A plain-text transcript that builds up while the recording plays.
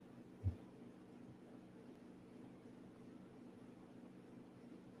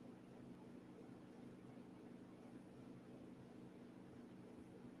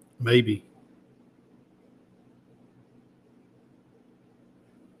Maybe.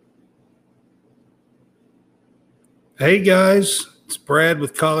 Hey guys, it's Brad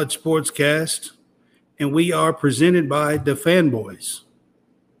with College SportsCast, and we are presented by the Fanboys.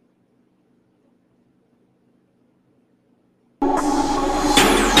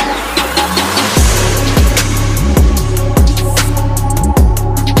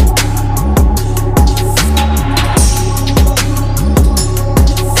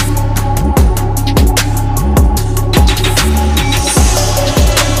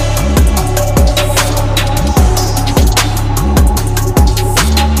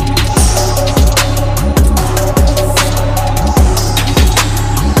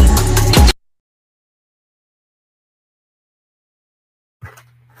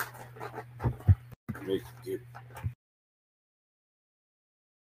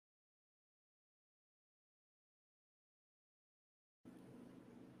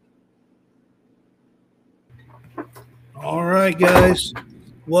 All right, guys.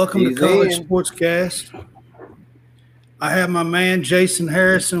 Welcome to College SportsCast. I have my man Jason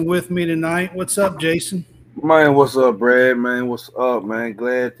Harrison with me tonight. What's up, Jason? Man, what's up, Brad? Man, what's up, man?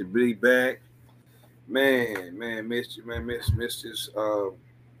 Glad to be back. Man, missed you, man. Missed this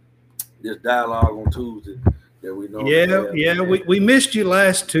dialogue on Tuesday that we know. Yeah. We missed you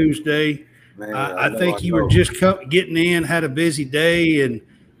last Tuesday. Man, I think you were just getting in, had a busy day, and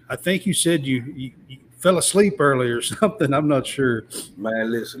I think you said you fell asleep early or something. I'm not sure.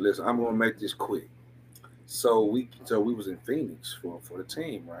 Man, listen. I'm gonna make this quick. So we was in Phoenix for the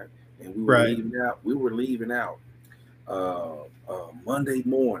team, right? And we were leaving out. Monday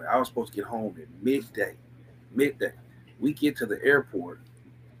morning. I was supposed to get home at midday. We get to the airport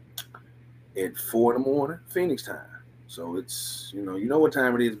at 4 a.m. Phoenix time. So it's you know what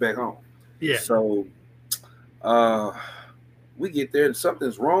time it is back home. Yeah. So we get there and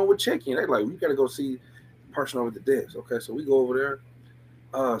something's wrong with check-in. They're like, we gotta go see the person over at the desk. Okay, so we go over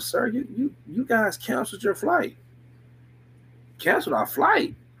there. Sir, you guys canceled your flight. Canceled our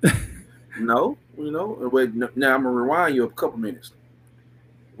flight? No, now I'm gonna rewind you a couple minutes.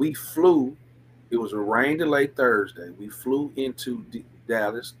 We flew. It was a rain delay Thursday. We flew into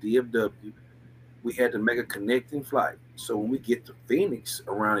Dallas, DFW. We had to make a connecting flight. So when we get to Phoenix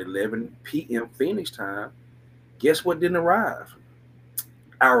around 11 p.m. Phoenix time, guess what didn't arrive?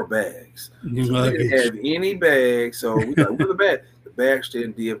 Our bags. So we didn't have any bags. So we like, where's the bag? The bags stayed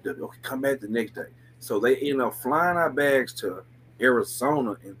in DFW. Okay, come back the next day. So they ended up flying our bags to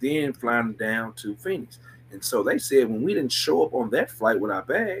Arizona and then flying down to Phoenix. And so they said when we didn't show up on that flight with our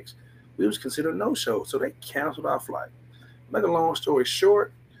bags, we was considered no-show. So they canceled our flight. Make a long story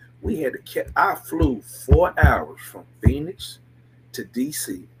short, I flew 4 hours from Phoenix to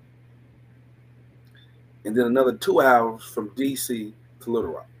DC, and then another 2 hours from DC to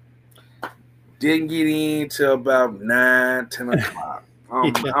Little Rock. Didn't get in till about 9, 10 o'clock.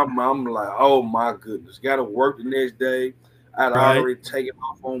 I'm like, oh my goodness, got to work the next day. I'd already taken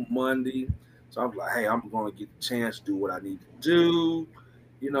off on Monday, so I'm like, hey, I'm going to get the chance to do what I need to do.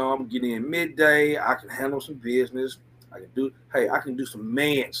 I'm getting in midday. I can handle some business. I can do some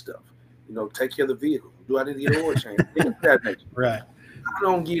man stuff. Take care of the vehicle. Do I need to get an oil change? Right. I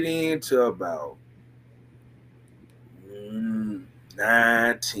don't get into about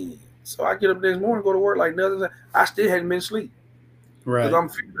 9, 10. So I get up next morning, go to work like nothing. I still hadn't been asleep. Right. Because I'm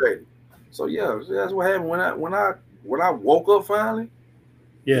frustrated. So yeah, that's what happened when I woke up finally.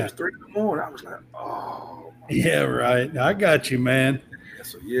 Yeah. It was 3 a.m. I was like, oh. Yeah, right. I got you, man.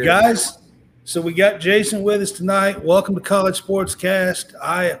 So, yeah. Guys, so we got Jason with us tonight. Welcome to College SportsCast.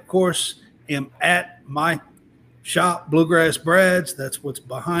 I, of course, am at my shop, Bluegrass Brad's. That's what's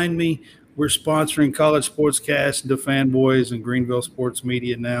behind me. We're sponsoring College SportsCast, the Fanboys, and Greenville Sports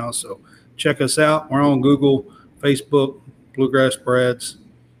Media now. So check us out. We're on Google, Facebook, Bluegrass Brad's.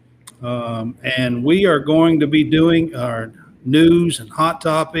 And we are going to be doing our news and hot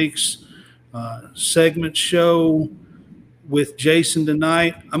topics segment show with Jason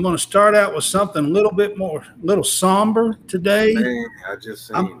tonight. I'm going to start out with something a little somber today. Man, I just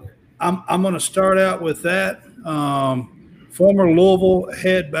seen it. I'm going to start out with that. Former Louisville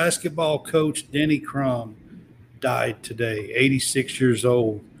head basketball coach Denny Crum died today, 86 years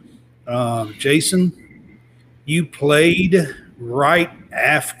old. Jason, you played right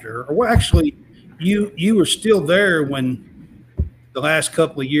after, actually, you were still there when the last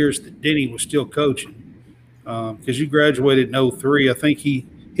couple of years that Denny was still coaching. Because you graduated in 2003. I think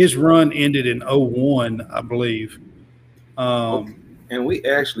his run ended in 2001, I believe. And we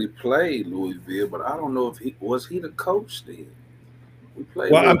actually played Louisville, but I don't know if he was the coach then. We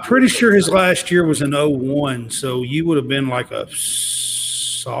played. Well, I'm pretty sure his last year was in 2001, so you would have been like a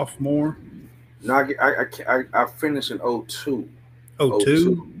sophomore. No, I finished in 02.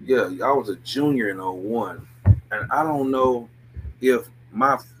 02? Yeah, I was a junior in 01. And I don't know if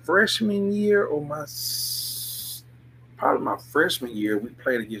my freshman year or probably my freshman year, we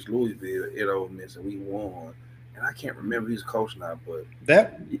played against Louisville at Ole Miss and we won. And I can't remember who's coach now, but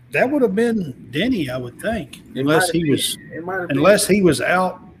That would have been Denny, I would think, unless he was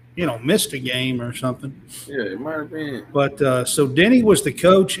out, missed a game or something. Yeah, it might have been. But so Denny was the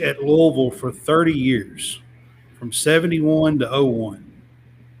coach at Louisville for 30 years, from 71 to 01.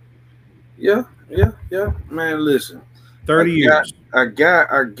 Yeah. Man, listen. 30 years. A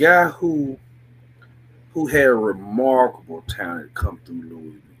guy who had remarkable talent come through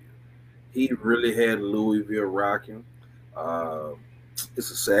Louisville. He really had Louisville rocking.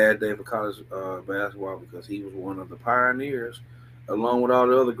 It's a sad day for college basketball because he was one of the pioneers, along with all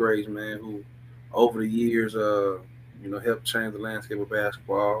the other greats, man, who over the years, helped change the landscape of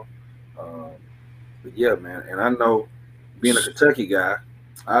basketball. But yeah, man, and I know, being a Kentucky guy,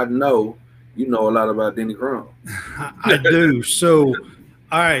 I know you know a lot about Denny Crum. I do. So,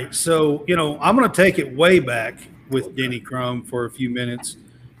 all right. So, I'm going to take it way back with Denny Crum for a few minutes.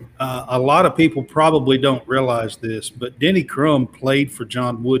 A lot of people probably don't realize this, but Denny Crum played for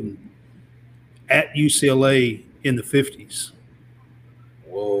John Wooden at UCLA in the 50s.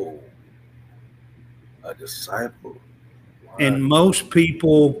 Whoa. A disciple. Wow. And most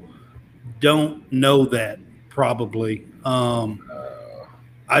people don't know that, probably.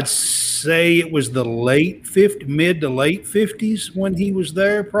 I'd say it was the mid to late 50s when he was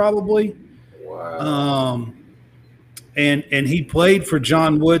there, probably. Wow. And he played for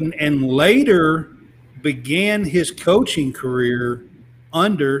John Wooden and later began his coaching career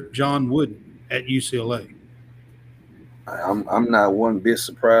under John Wooden at UCLA. I'm not one bit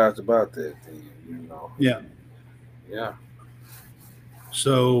surprised about that thing, Yeah. Yeah.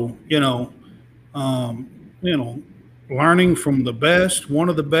 So, learning from the best, one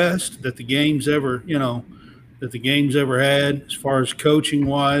of the best that the game's ever had as far as coaching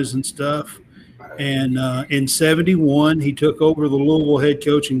wise and stuff. And in 71, he took over the Louisville head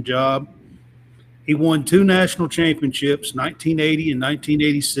coaching job. He won 2 national championships, 1980 and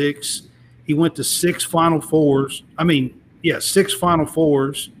 1986. He went to 6 Final Fours. 6 Final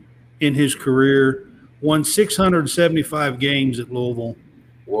Fours in his career. Won 675 games at Louisville.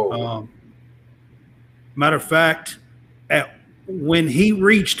 Whoa. Matter of fact, when he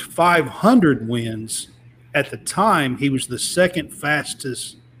reached 500 wins, at the time, he was the second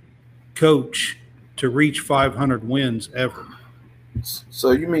fastest coach to reach 500 wins ever.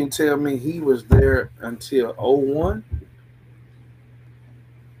 So you mean tell me he was there until 01?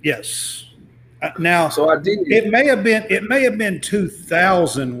 Yes. Now, so I did. It may have been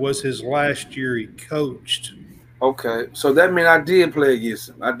 2000 was his last year he coached. Okay, so that means I did play against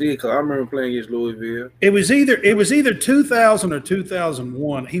him. I did, because I remember playing against Louisville. It was either 2000 or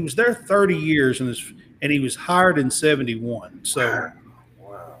 2001. He was there 30 years and he was hired in 71. So,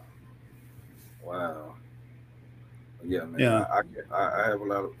 wow. Yeah, man. Yeah. I have a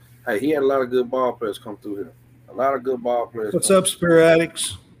lot of. Hey, he had a lot of good ball players come through here. A lot of good ball players. What's up, Spirit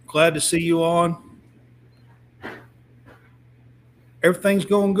Addicts? Glad to see you on. Everything's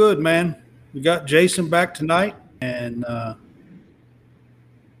going good, man. We got Jason back tonight, and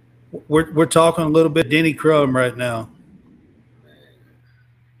we're talking a little bit Denny Crum right now.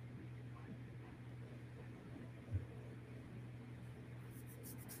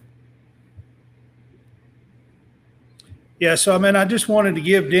 Yeah, so I just wanted to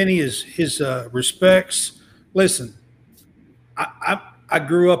give Denny his respects. Listen, I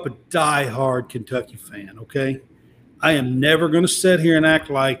grew up a diehard Kentucky fan, okay? I am never going to sit here and act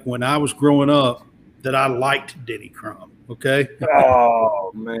like when I was growing up that I liked Denny Crum, okay?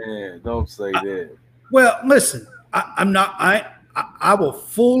 Oh, man, don't say that. Well, listen, I'm not – I will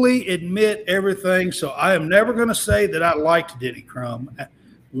fully admit everything, so I am never going to say that I liked Denny Crum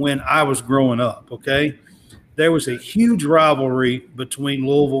when I was growing up, okay? There was a huge rivalry between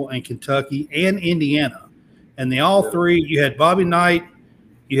Louisville and Kentucky and Indiana. And all three, you had Bobby Knight,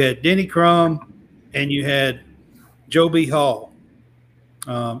 you had Denny Crum, and you had Joe B. Hall,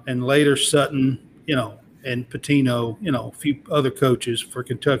 and later Sutton, and Patino, a few other coaches for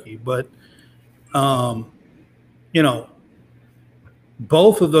Kentucky. But,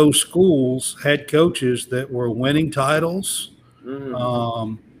 both of those schools had coaches that were winning titles,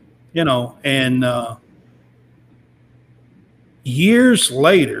 and years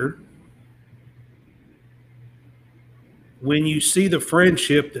later, when you see the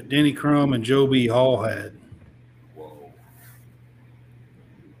friendship that Denny Crum and Joe B. Hall had,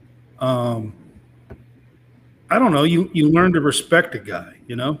 I don't know, you learn to respect a guy,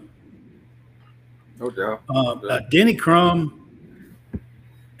 you know. No doubt. No doubt. Denny Crum,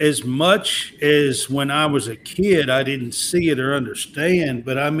 as much as when I was a kid, I didn't see it or understand,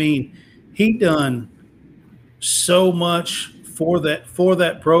 but I mean, he done so much for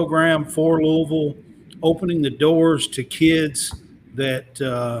that program for Louisville, opening the doors to kids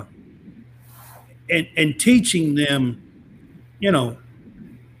that and teaching them, you know,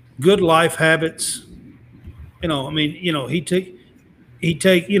 good life habits. You know, I mean, you know, he take,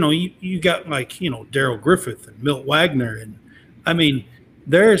 you know, you got like, you know, Daryl Griffith and Milt Wagner. And I mean,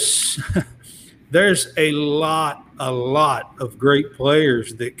 there's, there's a lot of great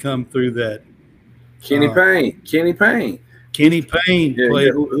players that come through that. Kenny Payne. Kenny Payne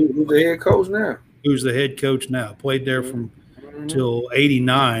played. Who's the head coach now? Who's the head coach now? Played there from till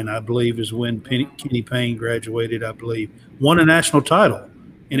 '89, I believe, is when Kenny Payne graduated. I believe won a national title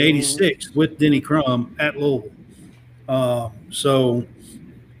in '86 with Denny Crum at Louisville. So,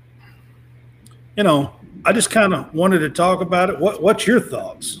 you know, I just kind of wanted to talk about it. What's your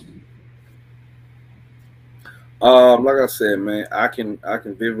thoughts? Like I said, man, I can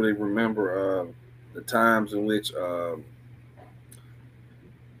vividly remember the times in which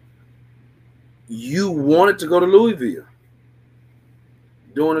you wanted to go to Louisville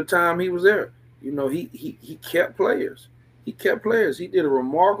during the time he was there. You know, he kept players. He did a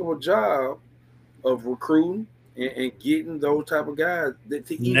remarkable job of recruiting and getting those type of guys that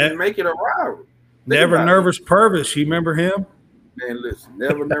to even make it a rivalry. Never Nervous Purvis. You remember him? Man, listen,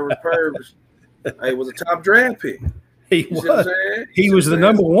 Never Nervous Purvis. He was a top draft pick. He was. He was the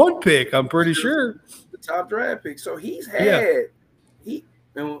number one pick, I'm pretty sure. The top draft pick. So he's had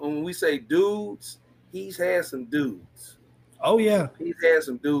and when we say dudes, he's had some dudes. Oh yeah. He's had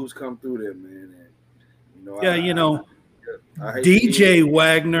some dudes come through there, man. And, I DJ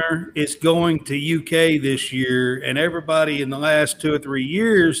Wagner is going to UK this year, and everybody in the last 2 or 3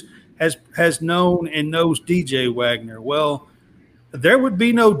 years has known and knows DJ Wagner. Well, there would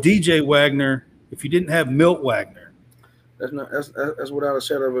be no DJ Wagner if you didn't have Milt Wagner. That's without a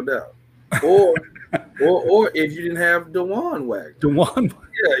shadow of a doubt. Or if you didn't have DeJuan Wagner.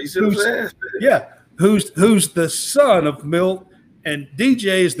 Yeah, you see what I'm saying? Yeah, who's the son of Milt, and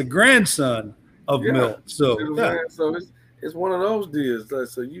DJ is the grandson of Milt. So so it's one of those deals. So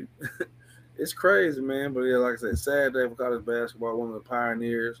it's crazy, man. But yeah, like I said, sad day for college basketball. One of the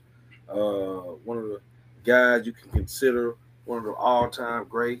pioneers, one of the guys you can consider one of the all-time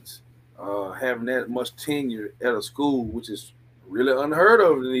greats. Having that much tenure at a school, which is really unheard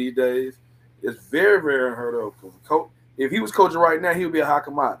of these days, it's very, very unheard of. If he was coaching right now, he would be a hot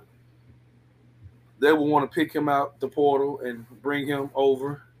commodity. They would want to pick him out the portal and bring him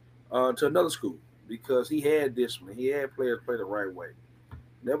over to another school because he had discipline. He had players play the right way.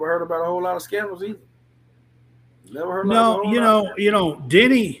 Never heard about a whole lot of scandals either. Never heard.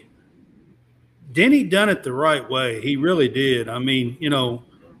 Denny done it the right way. He really did. I mean, you know,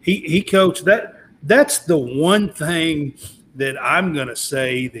 he coached that. That's the one thing that I'm going to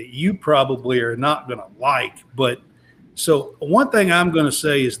say that you probably are not going to like. But so one thing I'm going to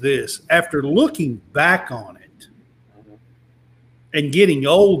say is this: after looking back on it and getting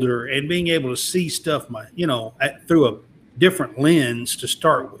older and being able to see stuff, through a different lens to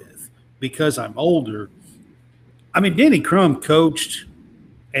start with, because I'm older. I mean, Denny Crum coached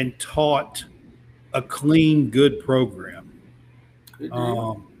and taught a clean, good program.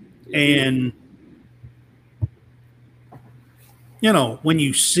 And, you know, when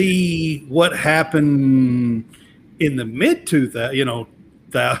you see what happened in the mid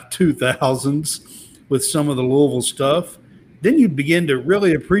 2000s with some of the Louisville stuff, then you begin to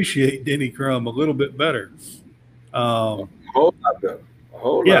really appreciate Denny Crum a little bit better. A whole lot better.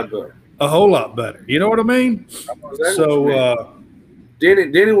 A whole lot better. You know what I mean? So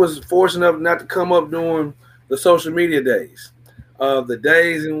Denny was fortunate enough not to come up during the social media days. The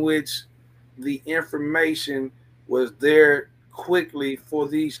days in which the information was there quickly for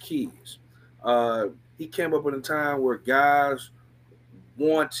these kids. He came up in a time where guys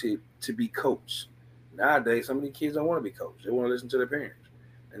wanted to be coached. Nowadays, some of these kids don't want to be coached. They want to listen to their parents.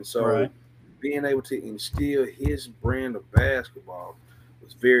 And so being able to instill his brand of basketball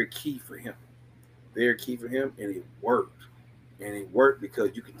was very key for him. Very key for him, and it worked. And it worked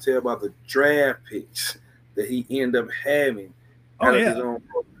because you can tell by the draft picks that he ended up having out of his own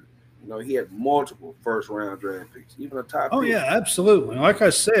program. You know, he had multiple first-round draft picks, even a top pick. Oh, yeah, absolutely. Like I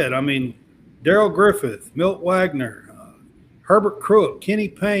said, I mean, Daryl Griffith, Milt Wagner, Herbert Crook, Kenny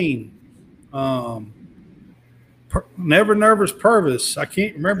Payne, Never Nervous Purvis. I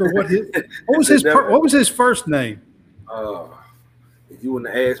can't remember what was his first name. If you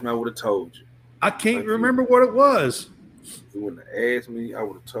wouldn't have asked me, I would have told you. I can't remember what it was. If you wouldn't have asked me, I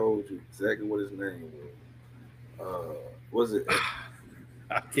would have told you exactly what his name was it?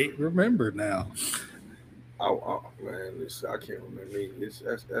 I can't remember now. Man, I can't remember.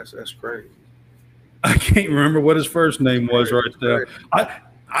 That's crazy. I can't remember what his first name was right there.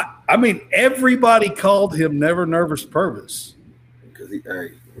 I mean, everybody called him Never Nervous Purvis. Because he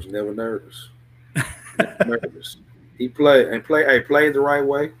was never nervous. Never nervous. He played the right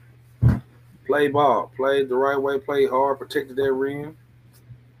way. Played ball. Played the right way. Played hard. Protected that rim.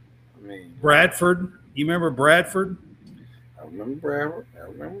 I mean, Bradford. You remember Bradford? I remember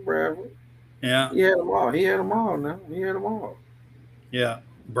Bradford. Yeah. He had them all. He had them all. Yeah.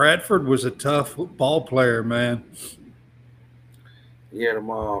 Bradford was a tough ball player, man. He had them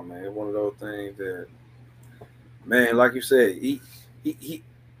all, man. One of those things that, man, like you said, he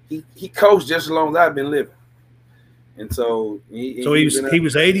coached just as long as I've been living, and so he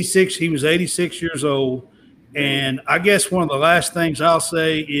was 86. He was 86 years old, and I guess one of the last things I'll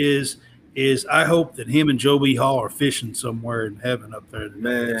say is I hope that him and Joe B. Hall are fishing somewhere in heaven up there.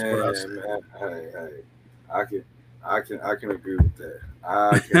 Man, I can agree with that.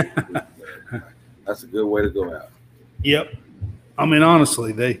 That's a good way to go out. Yep. I mean,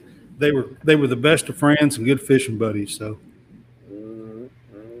 honestly, they were the best of friends and good fishing buddies. So,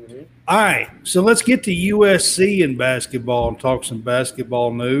 All right. So let's get to USC in basketball and talk some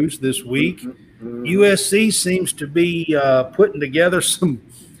basketball news this week. USC seems to be putting together some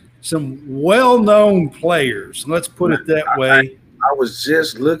well-known players. Let's put it that way. I was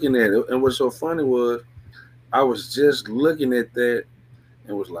just looking at it, and what's so funny was I was just looking at that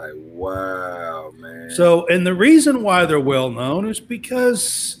and was like, wow, man. So, and the reason why they're well-known is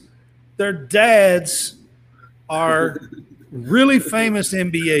because their dads are really famous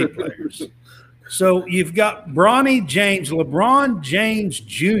NBA players. So you've got LeBron James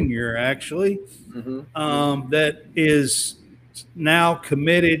Jr., actually, that is now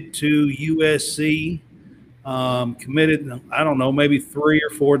committed to USC. Committed, I don't know, maybe 3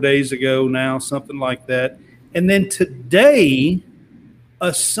 or 4 days ago now, something like that. And then today,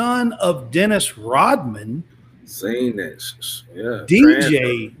 a son of Dennis Rodman, seen that, yeah,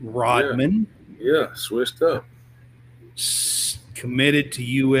 DJ Rodman, switched up, committed to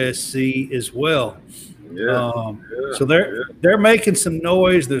USC as well. So they're making some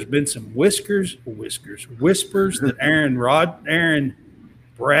noise. There's been some whispers that Aaron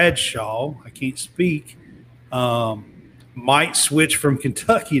Bradshaw, I can't speak, might switch from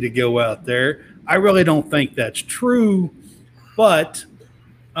Kentucky to go out there. I really don't think that's true, but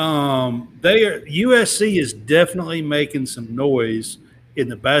USC is definitely making some noise in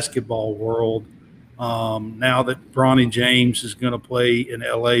the basketball world now that Bronny James is going to play in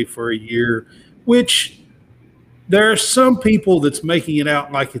LA for a year, which there are some people that's making it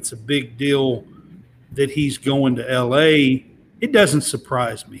out like it's a big deal that he's going to LA. It doesn't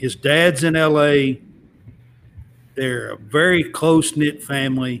surprise me. His dad's in LA. They're a very close-knit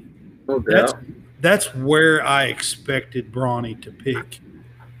family. No doubt. That's where I expected Bronny to pick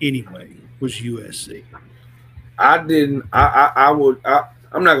anyway, was USC. I'm not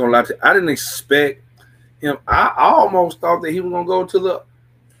gonna lie to you. I didn't expect him. I almost thought that he was gonna go to the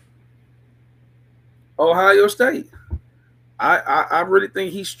Ohio State. I really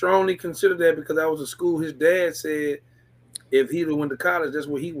think he strongly considered that because that was a school his dad said if he'd have went to college, that's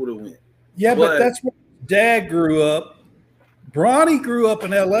where he would have went. Yeah, but that's where Dad grew up. Bronny grew up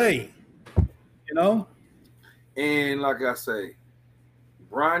in LA, you know? And like I say,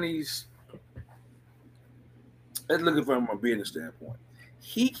 Bronny's, let's look at it from a business standpoint.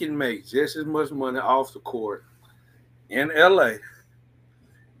 He can make just as much money off the court in LA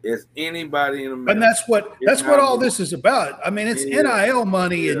as anybody in America. And that's what all this is about. I mean, it's NIL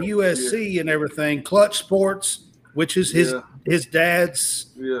money and USC and everything. Clutch Sports, which is his dad's,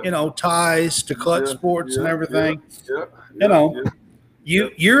 ties to Clutch Sports and everything.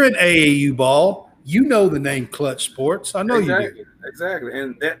 You're in AAU ball. You know the name Clutch Sports. I know you do. Exactly.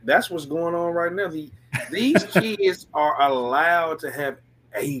 And that's what's going on right now. These kids are allowed to have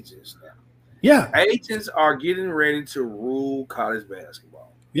agents now. Yeah. Agents are getting ready to rule college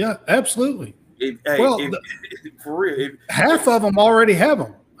basketball. Yeah, absolutely. For real. Half of them already have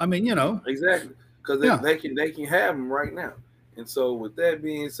them. I mean, Exactly. Because they can have them right now. And so with that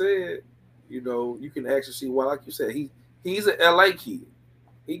being said, you can actually see why, like you said, he's an LA kid.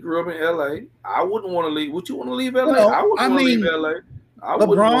 He grew up in LA. I wouldn't want to leave. Would you want to leave LA? I wouldn't want to leave LA.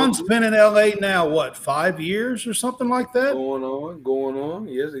 LeBron's been in LA now, what, 5 years or something like that? Going on.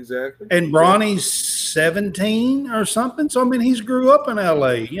 Yes, exactly. And Bronny's 17 or something. So, I mean, he's grew up in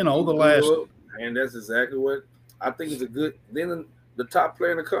LA, And that's exactly what I think is a good. Then the top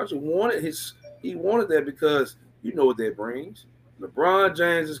player in the country wanted that because You know what that brings. LeBron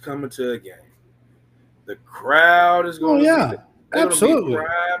James is coming to a game. The crowd is Oh going to be yeah, there. They're going to be absolutely.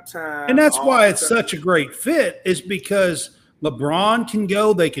 prime And time that's all why the it's time. such a great fit, is because LeBron can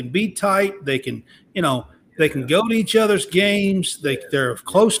go, they can be tight, they can, they can Yeah, go to each other's games, yes, they're a yes,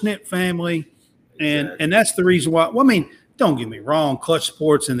 close knit family, and exactly, that's the reason why. Well, I mean, don't get me wrong, Clutch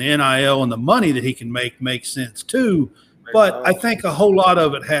Sports and the NIL and the money that he can make makes sense too, makes but I all think sense. a whole lot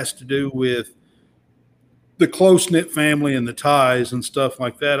of it has to do with the close knit family and the ties and stuff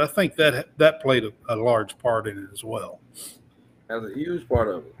like that. I think that played a large part in it as well. That's a huge part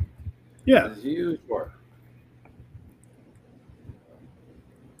of it. Yeah. That's a huge part.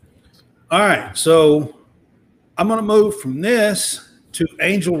 All right. So I'm going to move from this to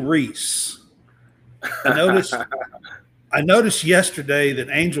Angel Reese. I noticed. I noticed yesterday that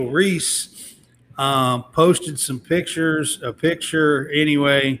Angel Reese posted some pictures, a picture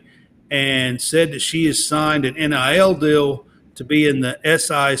anyway, and said that she has signed an NIL deal to be in the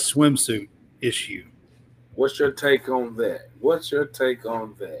SI swimsuit issue. What's your take on that? What's your take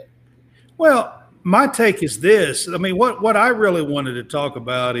on that? Well, my take is this. I mean, what I really wanted to talk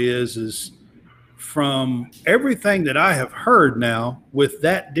about is from everything that I have heard now with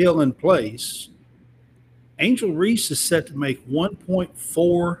that deal in place, Angel Reese is set to make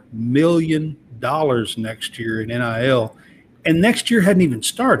 $1.4 million next year in NIL. And next year hadn't even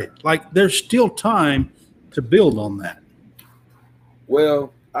started. Like, there's still time to build on that.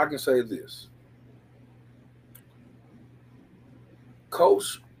 Well, I can say this.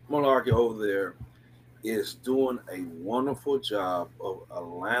 Coach Malarkey over there is doing a wonderful job of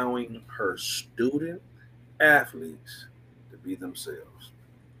allowing her student athletes to be themselves.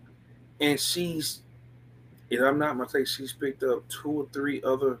 And if I'm not mistaken, she's picked up 2 or 3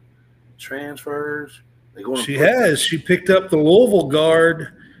 other transfers. They're going to She put has. She picked up the Louisville guard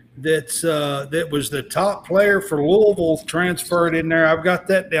that was the top player for Louisville, transferred in there. I've got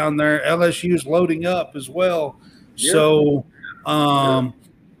that down there. LSU's loading up as well. yeah, So yeah.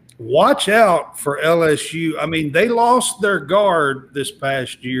 watch out for LSU. I mean, they lost their guard this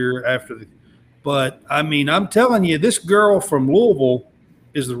past year but I mean, I'm telling you, this girl from Louisville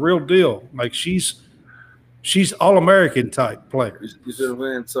is the real deal. Like, she's All-American type player. You see what I'm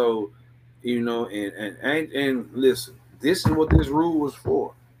saying? So, and listen, this is what this rule was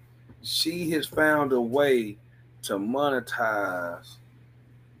for. She has found a way to monetize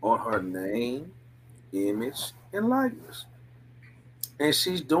on her name, image, and likeness. And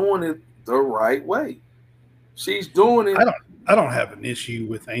she's doing it the right way. She's doing it. I don't have an issue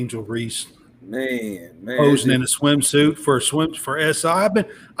with Angel Reese Man, posing in a swimsuit for SI.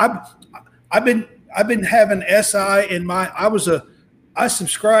 I've been having SI in my. I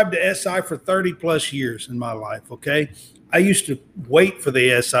subscribed to SI for 30 plus years in my life. Okay, I used to wait for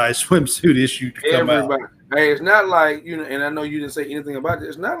the SI swimsuit issue to come out. Hey, it's not like, and I know you didn't say anything about it.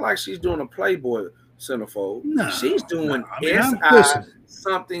 It's not like she's doing a Playboy centerfold. No, She's doing I mean, SI,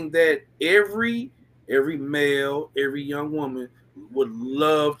 something that every male, every young woman would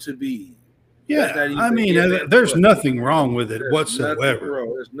love to be. Yeah, I mean, there's nothing wrong with it whatsoever.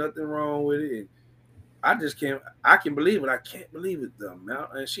 There's nothing wrong with it. I just can't. I can believe it. I can't believe it. The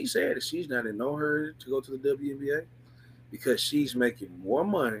amount, and she said that she's not in no hurry to go to the WNBA because she's making more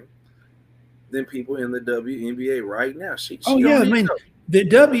money than people in the WNBA right now. I mean, the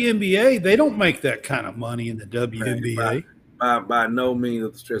WNBA, they don't make that kind of money in the WNBA. By no means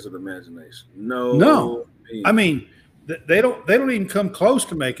of the stretch of the imagination. No. I mean, they don't even come close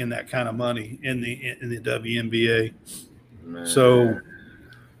to making that kind of money in the WNBA. Man. So,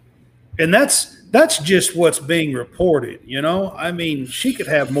 and that's just what's being reported. I mean, she could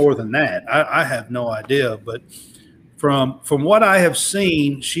have more than that. I have no idea, but from what I have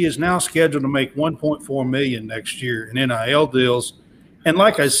seen, she is now scheduled to make $1.4 million next year in NIL deals. And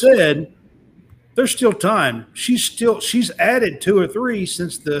like I said, there's still time. She's added 2 or 3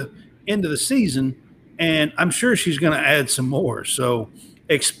 since the end of the season, and I'm sure she's going to add some more. So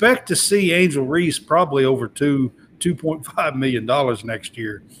expect to see Angel Reese probably over $2.5 million next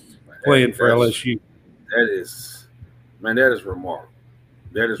year playing for LSU. That is remarkable.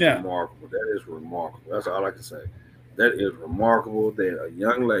 That is remarkable. That is remarkable. That's all I can say. That is remarkable that a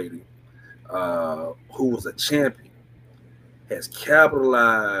young lady who was a champion has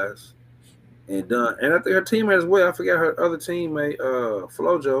capitalized and done. And I think her teammate as well. I forget her other teammate,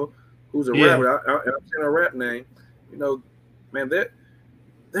 Flojo, who's a rapper. I'm saying her rap name. Man,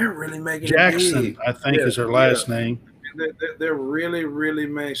 they're really making Jackson, it big. I think is her last name. They're really,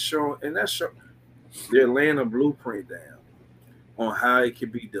 really showing, and they're laying a blueprint down on how it can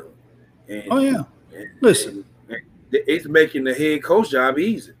be done. And, listen, it's making the head coach job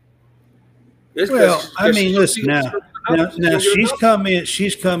easy. It's Well, I mean, listen now she's come.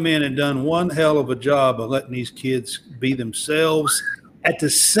 come in and done one hell of a job of letting these kids be themselves at the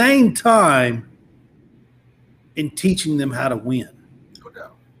same time in teaching them how to win. No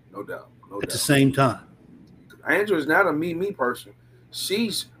doubt. No doubt. No at doubt. the same time. Angela is not a me person.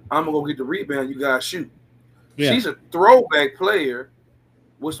 She's I'm gonna go get the rebound. You guys shoot. Yeah. She's a throwback player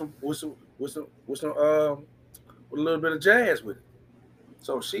with a little bit of jazz with it.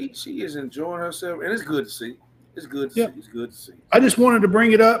 So she is enjoying herself, and it's good to see. It's good to see. It's good to see. I just wanted to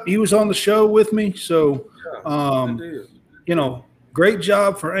bring it up. He was on the show with me, so you know, great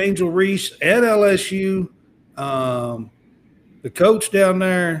job for Angel Reese at LSU. The coach down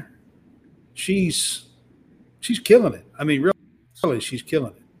there, she's killing it. I mean, really, she's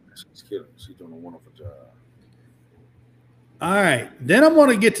killing it. She's killing it. She's doing a wonderful job. All right. Then I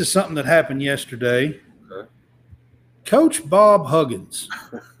want to get to something that happened yesterday. Okay. Coach Bob Huggins.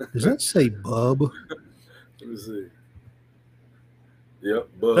 Does that say Bub? Let me see. Yep,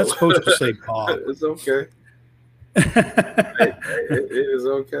 Bub. That's supposed to say Bob. It's okay. It is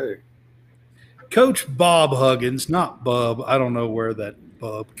okay. Coach Bob Huggins, not Bub. I don't know where that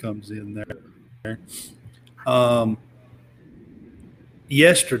Bub comes in there.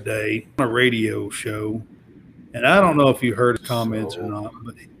 Yesterday on a radio show, and I don't know if you heard the comments or not,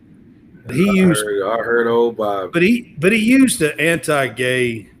 but I heard old Bob. But he used the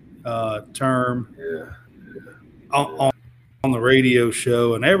anti-gay term on the radio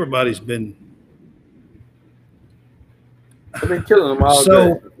show, and everybody's been I've been killing them all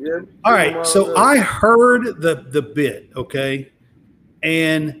day. Yeah, all right, so I heard the bit, okay,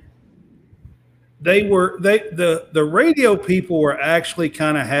 and the radio people were actually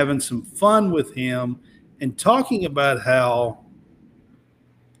kind of having some fun with him and talking about how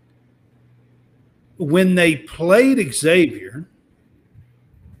when they played Xavier,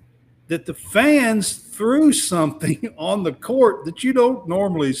 that the fans threw something on the court that you don't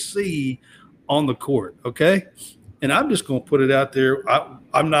normally see on the court, okay? And I'm just going to put it out there.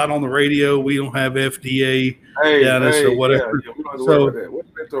 I'm not on the radio. We don't have FDA status or whatever. Yeah, we don't have to worry about that. What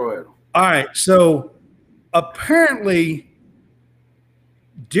did they throw at them? All right, so apparently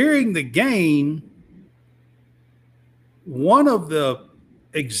during the game, one of the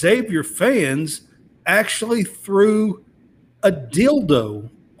Xavier fans actually threw a dildo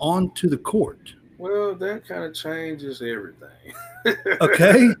onto the court. Well, that kind of changes everything.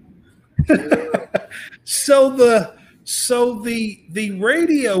 Okay. So the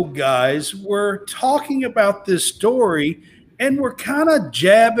radio guys were talking about this story and were kind of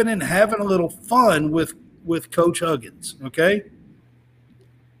jabbing and having a little fun with Coach Huggins, okay?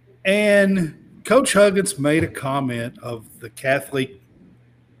 And Coach Huggins made a comment of the Catholic,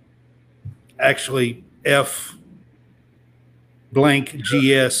 actually F blank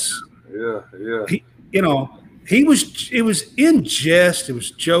GS. Yeah. It was in jest. It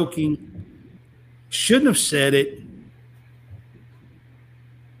was joking. Shouldn't have said it.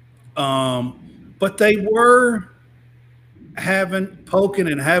 But they were poking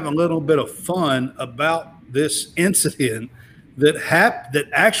and having a little bit of fun about this incident that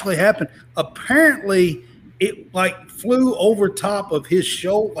actually happened. Apparently, it like flew over top of his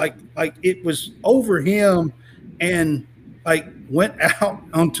shoulder, like it was over him, and like went out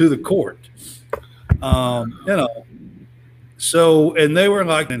onto the court. So, and they were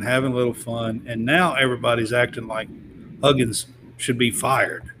like and having a little fun, and now everybody's acting like Huggins should be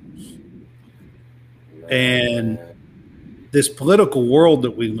fired. And this political world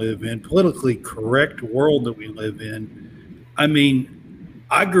that we live in, politically correct world that we live in, I mean,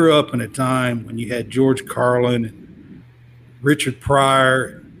 I grew up in a time when you had George Carlin and Richard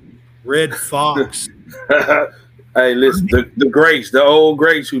Pryor, Red Fox. Hey, listen, the greats, the old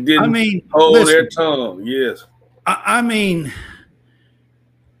greats who didn't hold their tongue. Yes. I mean,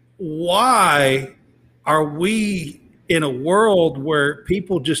 why are we in a world where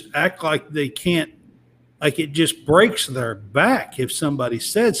people just act like they can't, like it just breaks their back if somebody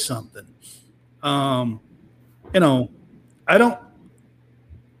says something? I don't,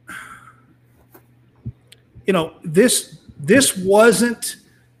 this wasn't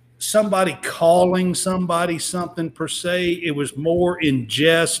somebody calling somebody something per se. It was more in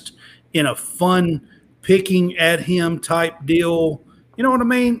jest, in a fun picking at him type deal. You know what I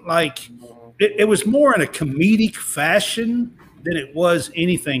mean? Like it was more in a comedic fashion than it was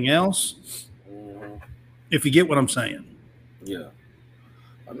anything else. If you get what I'm saying. Yeah.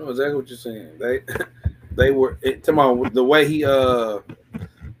 I know exactly what you're saying. They were the way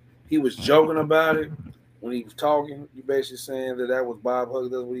he was joking about it when he was talking. You basically saying that was Bob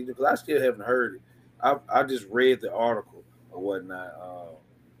Huggins. That's what he did. Because I still haven't heard it. I just read the article or whatnot.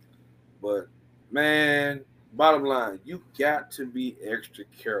 But Man, bottom line, you got to be extra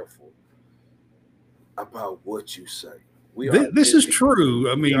careful about what you say. This is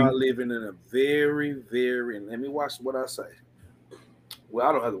true. I we are mean, living in a very, very, and let me watch what I say. Well,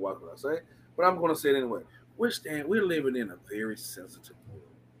 I don't have to watch what I say, but I'm going to say it anyway. We're living in a very sensitive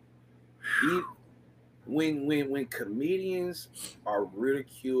world. When comedians are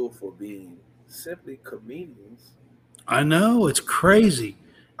ridiculed for being simply comedians, I know it's crazy.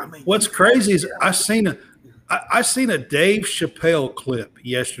 I mean, what's crazy is I seen a Dave Chappelle clip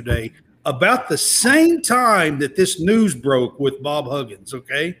yesterday about the same time that this news broke with Bob Huggins.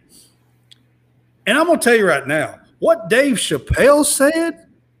 Okay, and I'm gonna tell you right now, what Dave Chappelle said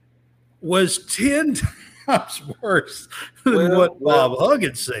was 10 times worse than what Bob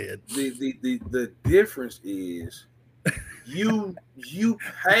Huggins said. The difference is you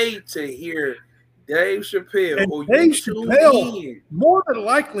pay to hear Dave Chappelle, and or Dave Chappelle more than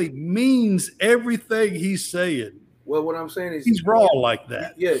likely means everything he's saying. Well, what I'm saying is he's raw like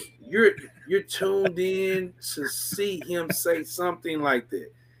that. Yeah, you're tuned in to see him say something like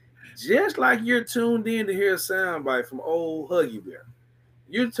that. Just like you're tuned in to hear a soundbite from old Huggy Bear.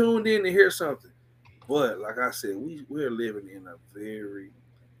 You're tuned in to hear something. But like I said, we're living in a very,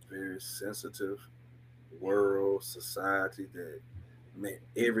 very sensitive world, society that, man,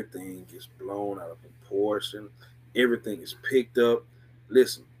 everything gets blown out of proportion. Everything is picked up.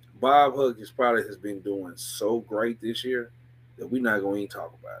 Listen, Bob Huggins probably has been doing so great this year that we're not going to even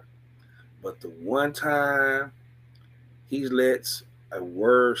talk about it. But the one time he lets a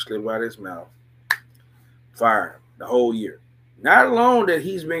word slip out of his mouth, fire him the whole year. Not alone that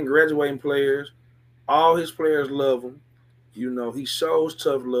he's been graduating players, all his players love him. You know, he shows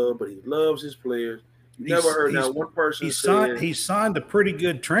tough love, but he loves his players. You never heard now one person he signed a pretty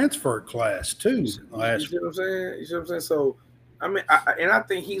good transfer class too. You see what I'm saying? You see what I'm saying? So, I mean, I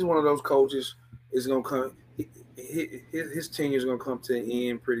think he's one of those coaches is going to come. His tenure is going to come to an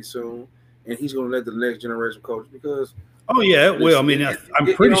end pretty soon, and he's going to let the next generation coach because. Oh yeah, well, I mean,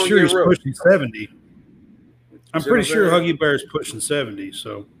 I'm pretty sure he's pushing 70. I'm pretty sure Huggy Bear is pushing 70.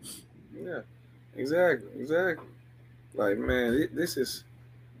 So. Yeah, exactly. Like, man, this is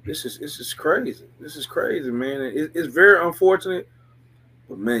crazy. This is crazy, man. It's very unfortunate,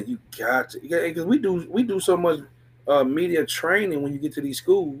 but man, you got to, because we do so much media training when you get to these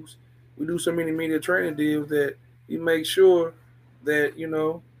schools. We do so many media training deals that you make sure that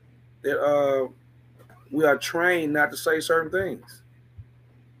that we are trained not to say certain things.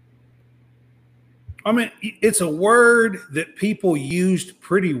 I mean, it's a word that people used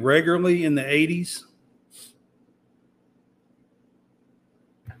pretty regularly in the 80s.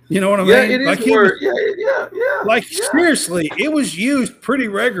 You know what I mean? Yeah, it is a word. Yeah. Like, seriously, it was used pretty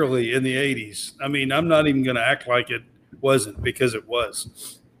regularly in the 80s. I mean, I'm not even going to act like it wasn't, because it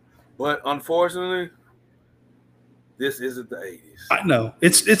was. But unfortunately, this isn't the 80s. I know.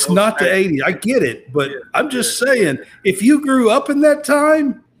 It's not the 80s. I get it. But I'm just saying, if you grew up in that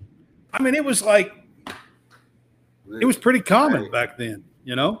time, I mean, it was like, it was pretty common back then,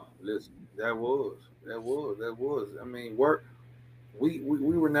 you know? Listen, that was. I mean, we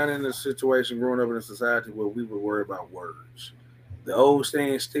were not in a situation growing up in a society where we would worry about words. The old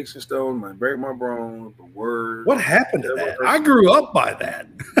saying, sticks and stones might break my bones, but words. What happened to that? I grew up by that.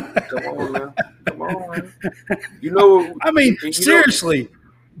 Come on, man. You know, I mean, seriously,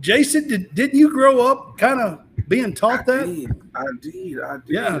 Jason, didn't you grow up kind of being taught that? I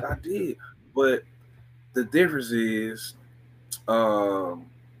did. But the difference is, and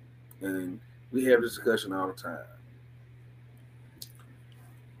we have this discussion all the time.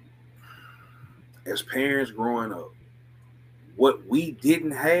 As parents growing up, what we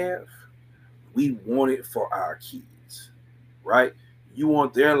didn't have, we wanted for our kids, right? You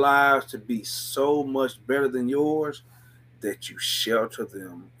want their lives to be so much better than yours that you shelter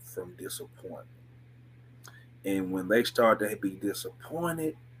them from disappointment. And when they start to be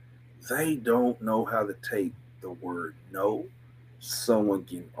disappointed, they don't know how to take the word no, someone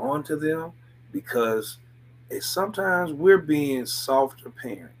getting onto them, because sometimes we're being softer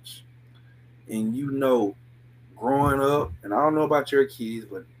parents. And growing up, and I don't know about your kids,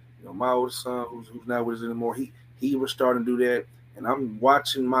 but my oldest son, who's not with us anymore, he was starting to do that. And I'm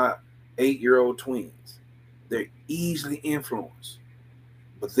watching my 8-year-old twins. They're easily influenced,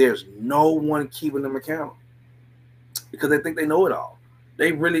 but there's no one keeping them accountable because they think they know it all.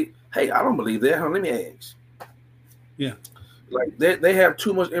 They really, hey, I don't believe that. Let me ask. Yeah, like they have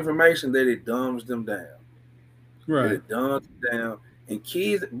too much information that it dumbs them down. Right, it dumbs them down. And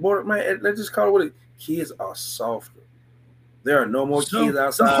kids, boy, man, let's just call it what it is. Kids are softer. There are no more kids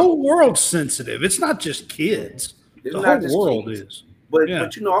outside. The whole world's sensitive. It's not just kids. The whole world is. But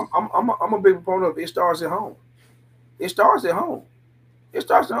you know, I'm a big proponent of it starts at home. It starts at home. It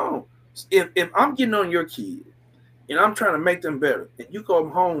starts at home. If I'm getting on your kid and I'm trying to make them better, and you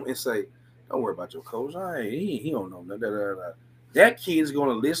come home and say, "Don't worry about your coach. He don't know nothing." That kid is going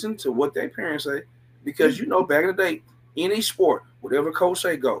to listen to what their parents say because you know back in the day, any sport, whatever coach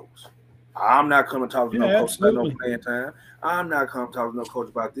say goes. I'm not coming to talk to no coach about no playing time. I'm not coming to talk to no coach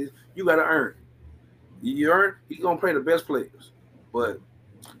about this. You got to earn it. You earn. He's gonna play the best players, but.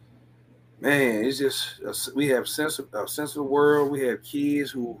 Man, it's just we have a sensitive world. We have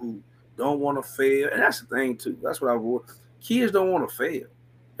kids who don't want to fail, and that's the thing too. That's what I would. Kids don't want to fail.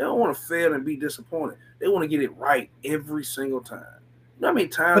 They don't want to fail and be disappointed. They want to get it right every single time. You know how many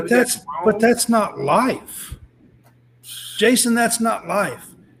times? But that's not life, Jason. That's not life.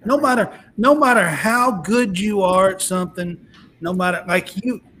 No matter how good you are at something, no matter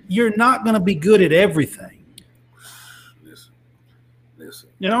you're not going to be good at everything.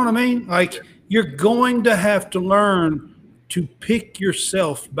 You know what I mean? Like you're going to have to learn to pick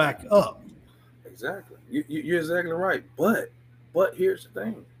yourself back up. Exactly. You're exactly right. But here's the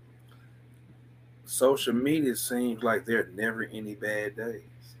thing. Social media seems like there are never any bad days.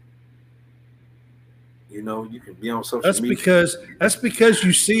 You know, you can be on social media. That's because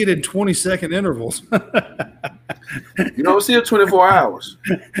you see it in 20-second intervals. You don't see it 24 hours.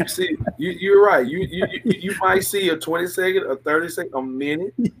 You see, you're right. You might see a 20-second, a 30-second, a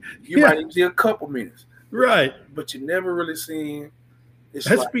minute. You might even see a couple minutes. Right. But you never really seen.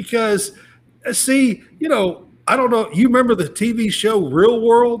 That's because, see, you know, I don't know. You remember the TV show Real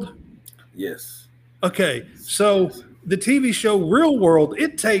World? Yes. Okay. So the TV show Real World,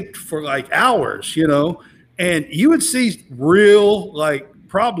 it taped for like hours, you know, and you would see real like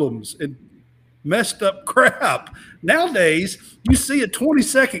problems and messed up crap. Nowadays, you see a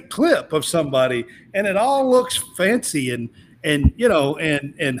 20-second clip of somebody and it all looks fancy and you know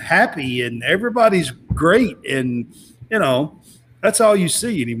and happy and everybody's great and you know that's all you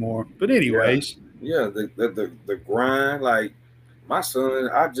see anymore. But anyways, the grind. Like my son,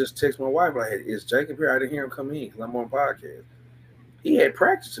 I just text my wife like, "Is Jacob here?" I didn't hear him come in because I'm on podcast. He had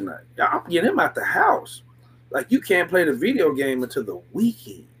practice tonight. I'm getting him out the house. Like you can't play the video game until the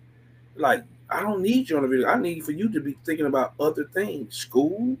weekend. Like I don't need you on the video. I need for you to be thinking about other things,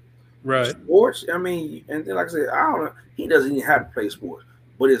 school, right? Sports. I mean, and then like I said, I don't know. He doesn't even have to play sports,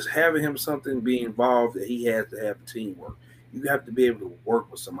 but it's having him something be involved that he has to have teamwork. You have to be able to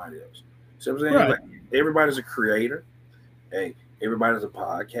work with somebody else. See what I'm saying? Right. Like everybody's a creator. Hey, everybody's a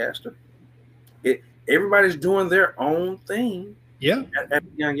podcaster. Everybody's doing their own thing. Yeah. At a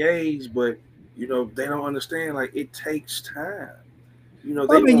young age, but you know they don't understand. Like it takes time. You know,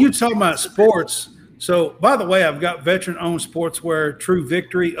 you talking about sports. So, by the way, I've got veteran-owned sportswear, True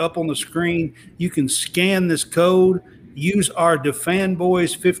Victory, up on the screen. You can scan this code. Use our DeFan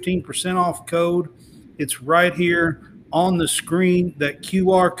Boys 15% off code. It's right here on the screen. That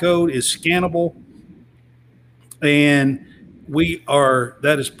QR code is scannable. And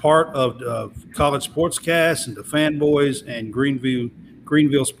that is part of College SportsCast and DeFan Boys and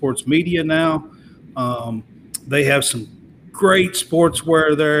Greenville Sports Media now. They have some great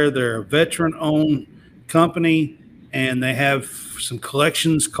sportswear there. They're a veteran-owned company, and they have some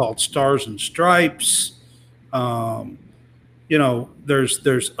collections called Stars and Stripes. You know,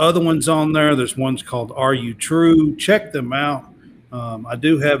 there's other ones on there. There's ones called Are You True? Check them out. I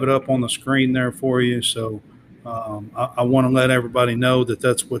do have it up on the screen there for you, so I want to let everybody know that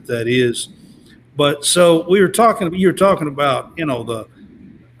that's what that is. But so you were talking about, you know,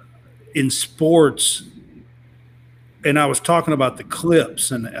 in sports. And I was talking about the clips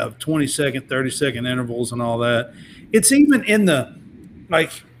and of 20-second, 30-second intervals and all that. It's even in the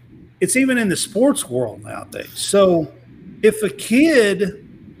sports world nowadays. So if a kid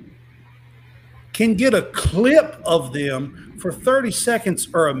can get a clip of them for 30 seconds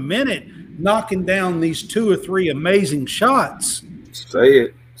or a minute knocking down these 2 or 3 amazing shots. Say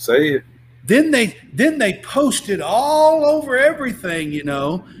it. Then they post it all over everything, you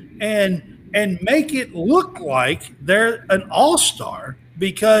know, and make it look like they're an all-star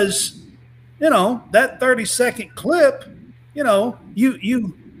because, you know, that 30-second clip, you know,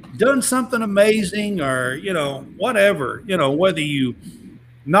 you done something amazing or, you know, whatever, you know, whether you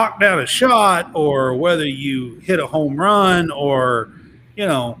knock down a shot or whether you hit a home run or, you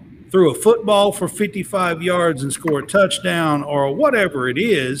know, threw a football for 55 yards and score a touchdown or whatever it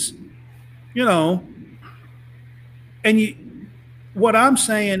is, you know, and what I'm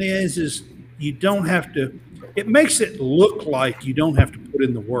saying is you don't have to. It makes it look like you don't have to put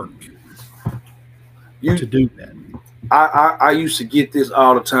in the work to do that. I used to get this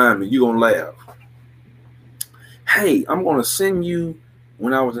all the time, and you're gonna laugh. hey, I'm gonna send you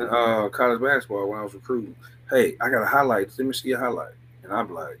when I was in college basketball when I was recruiting. Hey, I got a highlight. Let me see a highlight. And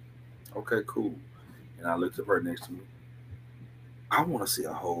I'm like, okay, cool. And I looked up right next to me. I want to see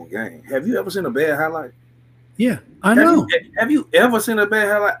a whole game. Have you ever seen a bad highlight? Yeah, I Have you know. have you ever seen a bad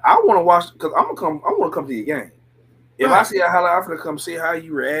highlight? I want to watch because I'm gonna come. I want to come to your game. If I Right. see a highlight, I'm gonna come see how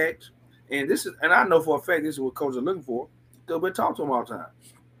you react. And I know for a fact this is what coaches are looking for. Because we talk to them all the time.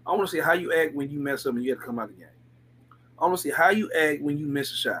 I want to see how you act when you mess up and you have to come out of the game. I want to see how you act when you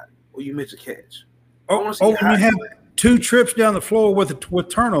miss a shot or you miss a catch. I want to see When how you have 2 trips down the floor with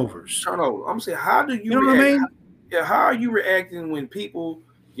turnovers. turnover. I'm gonna say how do you You know react? what I mean? How are you reacting when people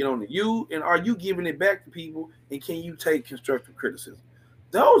get on to you, and are you giving it back to people? And can you take constructive criticism?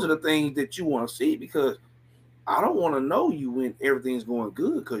 Those are the things that you want to see because I don't want to know you when everything's going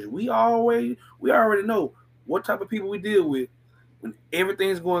good because we already know what type of people we deal with when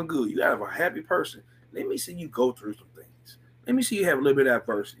everything's going good. You gotta have a happy person. Let me see you go through some things. Let me see you have a little bit of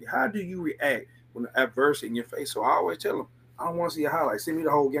adversity. How do you react when the adversity in your face? So I always tell them, I don't want to see a highlight. Send me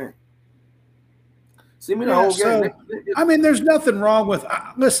the whole game. Send me the whole game. So, I mean, there's nothing wrong with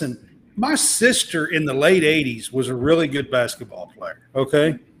listen, my sister in the late 80s was a really good basketball player,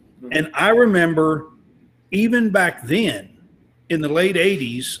 okay? Mm-hmm. And I remember even back then in the late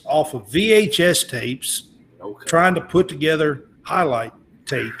 80s off of VHS tapes trying to put together highlight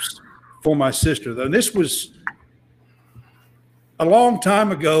tapes for my sister. Though this was a long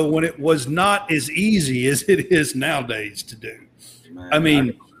time ago when it was not as easy as it is nowadays to do. Man, I mean,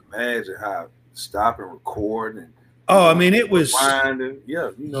 I can imagine how stop and record and I mean it was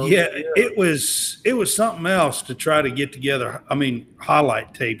it was something else to try to get together. I mean,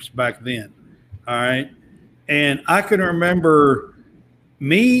 highlight tapes back then. All right. And I can remember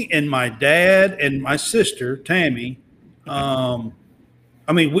me and my dad and my sister, Tammy. I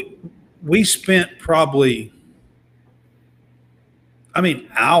mean, we spent probably,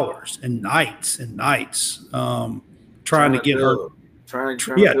 hours and nights trying to get her, trying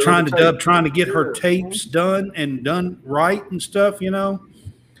to get her tapes done and done right and stuff, you know.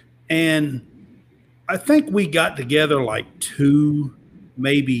 And I think we got together like 2,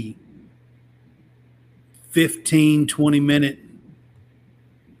 maybe 15, 20-minute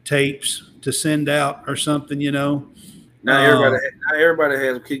tapes to send out or something, you know. Now everybody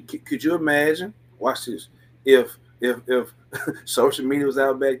has. Could you imagine? Watch this. If social media was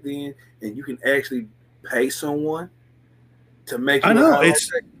out back then, and you can actually pay someone to make. I know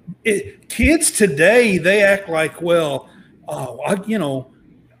kids today. They act like, well, I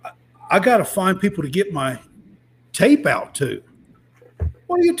got to find people to get my tape out to.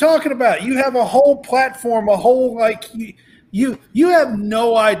 What are you talking about? You have a whole platform, a whole you have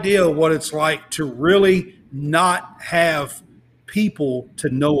no idea what it's like to really not have people to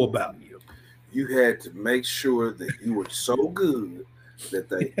know about you. You had to make sure that you were so good that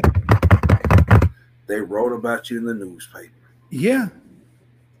they wrote about you in the newspaper. Yeah.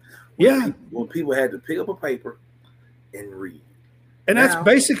 When people had to pick up a paper and read. And that's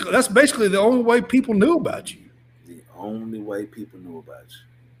basically the only way people knew about you. The only way people knew about you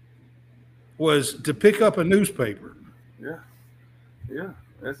was to pick up a newspaper. Yeah.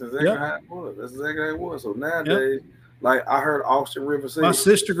 That's exactly how it was. So nowadays, like I heard Austin Rivers say, my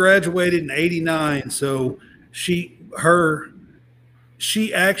sister graduated in '89, so she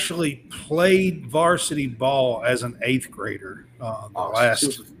actually played varsity ball as an 8th grader.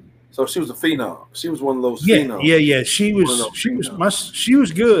 So she was a phenom. She was one of those phenoms. Yeah. She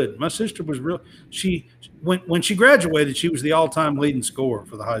was good. My sister was real. When she graduated, she was the all-time leading scorer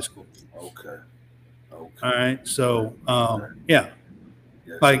for the high school. Okay. All right. So yeah.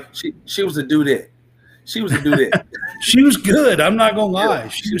 Like she was a dudette. She was a dudette. She was good. I'm not gonna lie.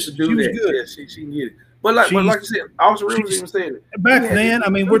 She was good. Yeah, she can get it. But like you said, Austin Rivers even said it. Back then, I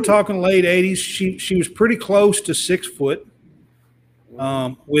mean, we're talking late 80s. She was pretty close to 6 foot,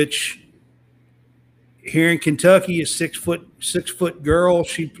 which here in Kentucky is 6 foot girl.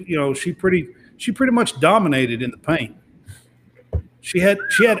 She pretty much dominated in the paint. She had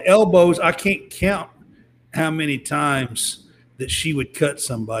elbows. I can't count how many times that she would cut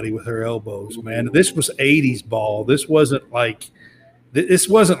somebody with her elbows, man. This was 80s ball. This wasn't like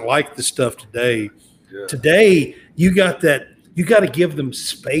the stuff today. Yeah. Today, you got to give them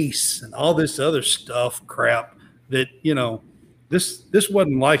space and all this other stuff crap that, this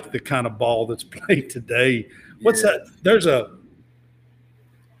wasn't like the kind of ball that's played today. What's that? There's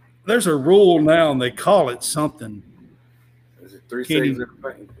a rule now and they call it something. Is it 3 seconds in the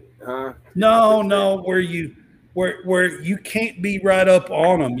paint? No, where you can't be right up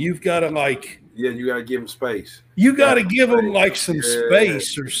on them. You've got to Yeah, you gotta give them space. You got to give them like some Yeah,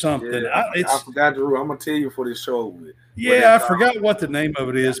 space or something. yeah. I forgot the rule. I'm gonna tell you for this show. What they Yeah, I call forgot what the name of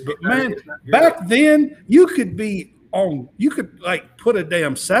it is, but man, it's not, yeah. back then you could like put a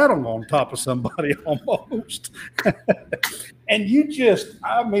damn saddle on top of somebody almost. And you just, bam.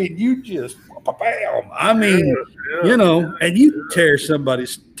 I mean, Yeah, and you tear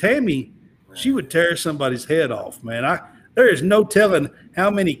Tammy, she would tear somebody's head off, man. There is no telling how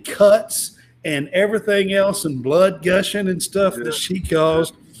many cuts and everything else and blood gushing and stuff that she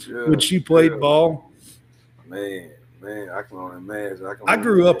caused when she played ball. Man, I can only imagine. I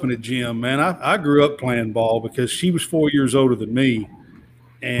grew up in a gym, man. I grew up playing ball because she was 4 years older than me.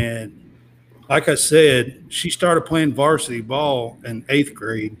 And like I said, she started playing varsity ball in 8th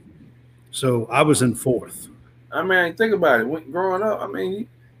grade. So I was in 4th. I mean, think about it. When growing up, I mean, you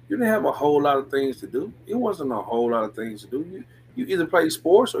didn't have a whole lot of things to do. It wasn't a whole lot of things to do. You either played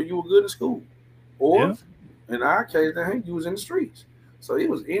sports or you were good in school, or in our case, you was in the streets. So it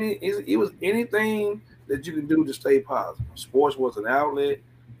was anything that you can do to stay positive. Sports was an outlet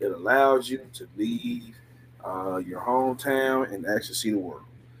that allowed you to leave your hometown and actually see the world.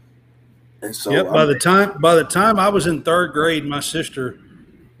 And so, by the time I was in 3rd grade, my sister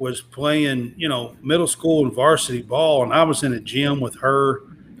was playing, middle school and varsity ball, and I was in a gym with her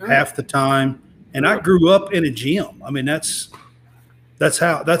half the time. And I grew up in a gym. I mean, that's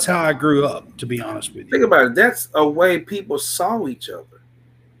how I grew up, to be honest with you. Think about it. That's a way people saw each other.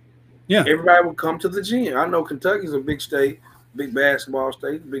 Yeah. Everybody would come to the gym. I know Kentucky's a big state, big basketball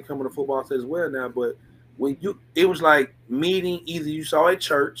state, becoming a football state as well now. But it was like meeting, either you saw at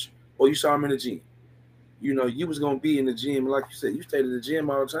church or you saw them in the gym. You was gonna be in the gym, like you said, you stayed in the gym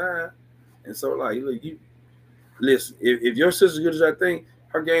all the time. And so, like, look, you listen, if your sister's good as I think,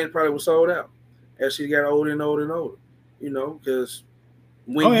 her games probably was sold out as she got older and older and older. Because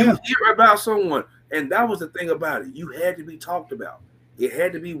when you hear about someone, and that was the thing about it, you had to be talked about. It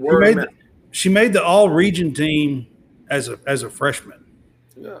had to be word of mouth. She made the all-region team as a freshman.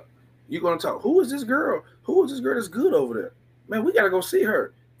 Yeah. You're gonna talk. Who is this girl? Who is this girl that's good over there? Man, we gotta go see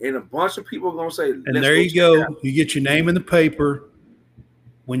her. And a bunch of people are gonna say, and there you go. You get your name in the paper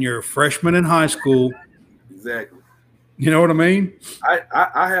when you're a freshman in high school. Exactly. You know what I mean?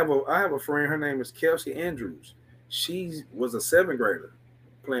 I have a friend. Her name is Kelsey Andrews. She was a 7th grader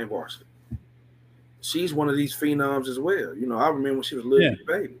playing varsity. She's one of these phenoms as well. I remember when she was a little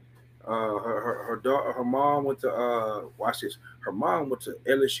baby. Her daughter, her mom went to watch this. Her mom went to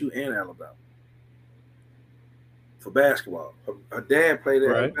LSU and Alabama for basketball. Her dad played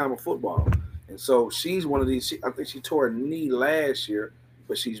at Alabama football, and so she's one of these. I think she tore her knee last year,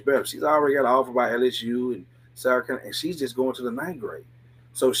 but she's better. She's already got an offer by LSU and South Carolina, and she's just going to the 9th grade.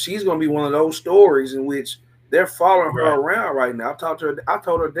 So she's going to be one of those stories in which they're following her around right now. I told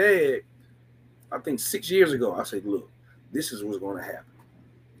her dad, I think 6 years ago, I said, look, this is what's going to happen.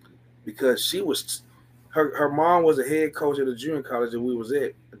 Because her mom was a head coach at the junior college that we was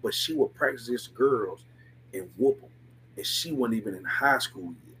at, but she would practice against girls and whoop them. And she wasn't even in high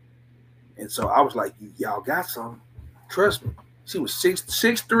school yet. And so I was like, y'all got something. Trust me. She was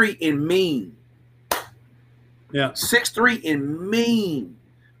 6'3" and mean. Yeah. 6'3" and mean.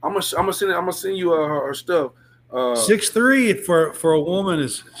 I'm gonna send you her stuff. 6'3" for a woman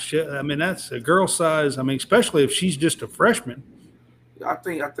is shit. I mean, that's a girl size. I mean, especially if she's just a freshman. I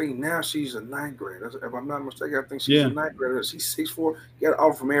think now she's a 9th grader. If I'm not mistaken, I think she's a 9th grader. She's 6'4". Got an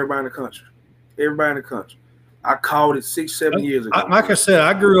offer from everybody in the country. Everybody in the country. I called it 6-7 years ago. Like I said,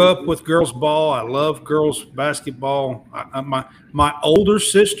 I grew up with girls ball. I love girls basketball. My older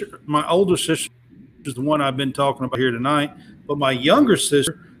sister is the one I've been talking about here tonight. But my younger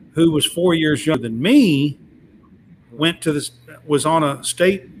sister, who was 4 years younger than me, went to the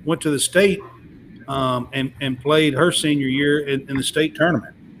state and played her senior year in the state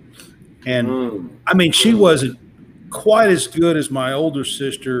tournament. And I mean, she wasn't quite as good as my older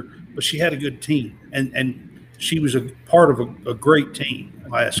sister, but she had a good team, and she was a part of a great team the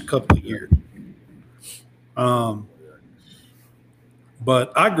last couple of years. But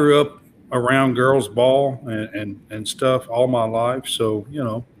I grew up around girls ball and stuff all my life, so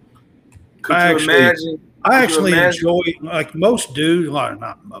I actually enjoy, like most dudes,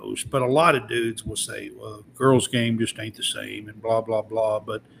 not most, but a lot of dudes will say, well, girls' game just ain't the same and blah, blah, blah.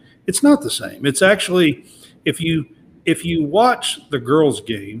 But it's not the same. It's actually, if you watch the girls'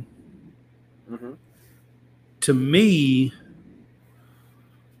 game, to me,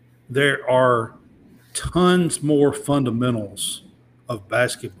 there are tons more fundamentals of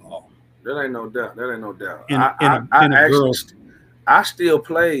basketball. That ain't no doubt. In a girls' I still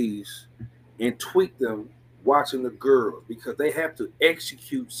plays and tweak them watching the girls because they have to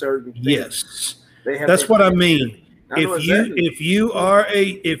execute certain things. Yes, They have that's what I mean. I know exactly. If you are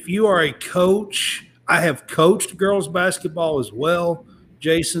a coach, I have coached girls basketball as well,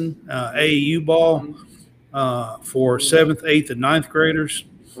 Jason, AAU ball for 7th, 8th, and 9th graders.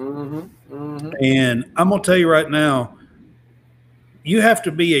 And I'm gonna tell you right now, you have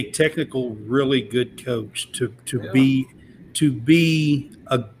to be a technical, really good coach to be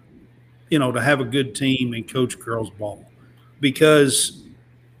a to have a good team and coach girls ball, because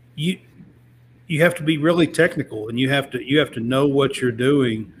you have to be really technical, and you have to know what you're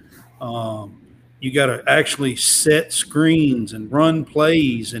doing. You got to actually set screens and run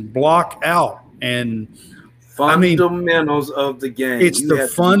plays and block out, and fundamentals of the game. It's the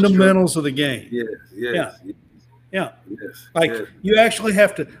fundamentals of the game. Yes. You actually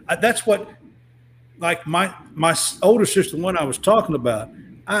have to. That's what, like my older sister, the one I was talking about.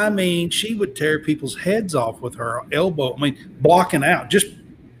 I mean, she would tear people's heads off with her elbow. I mean, blocking out. Just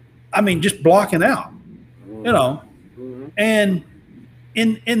blocking out. And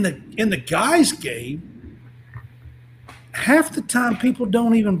in the guys' game, half the time people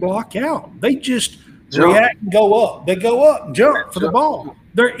don't even block out. They just react and go up. They go up and jump for the ball.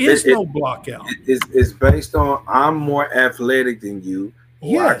 There is no block out. It's based on I'm more athletic than you.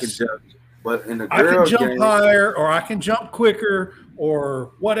 Or I can jump, but in the girls' game, I can jump higher, or I can jump quicker,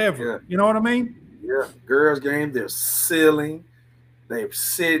 or whatever. Yeah. You know what I mean? Yeah. Girls' game, they're sealing. They're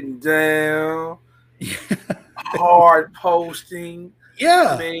sitting down. Hard posting.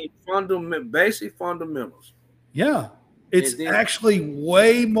 Yeah. I mean, basic fundamentals. Yeah. It's actually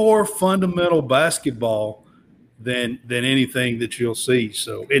way more fundamental basketball than anything that you'll see.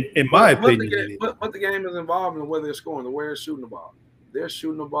 So, in my opinion, what the game is involved in, whether they're scoring, the way they're shooting the ball. They're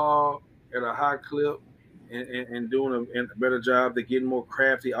shooting the ball at a high clip and doing a better job. They're getting more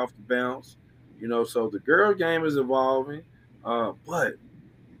crafty off the bounce. So the girl game is evolving, but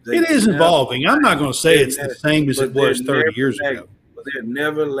it is evolving. I'm not going to say it's the same as it was 30 years ago. But they're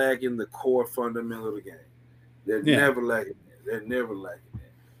never lacking the core fundamental of the game. They're never lacking. They're never lacking that.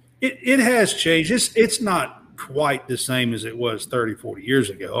 It has changed. It's not quite the same as it was 30, 40 years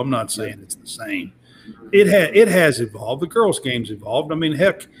ago. I'm not saying it's the same. It has evolved. The girls' game's evolved. I mean,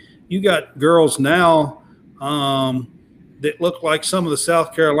 heck, you got girls now that look like some of the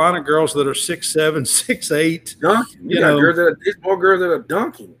South Carolina girls that are 6'7", 6'8". Dunking. You got girls it's more girls that are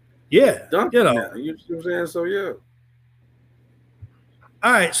dunking. Yeah. Dunking now. You know what I'm saying? So, yeah.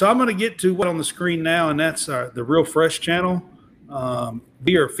 All right, so I'm going to get to what on the screen now, and that's the Real Fresh channel.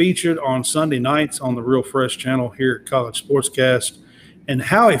 We are featured on Sunday nights on the Real Fresh channel here at College Sportscast. And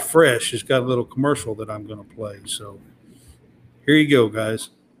Howie Fresh has got a little commercial that I'm going to play. So here you go, guys.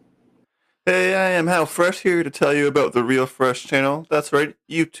 Hey, I am Hal Fresh here to tell you about the Real Fresh channel. That's right,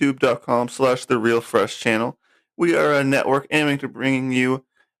 youtube.com/the Real Fresh channel. We are a network aiming to bring you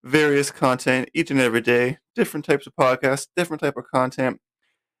various content each and every day, different types of podcasts, different type of content.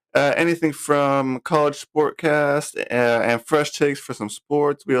 Anything from College Sportcast and fresh takes for some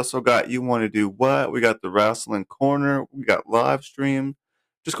sports. We also got You Want to Do What? We got the Wrestling Corner. We got live stream.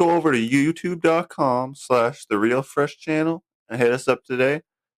 Just go over to youtube.com/the Real Fresh channel and hit us up today.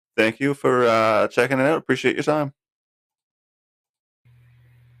 Thank you for checking it out. Appreciate your time.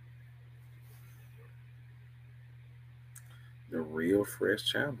 The Real Fresh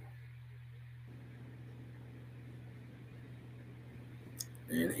channel.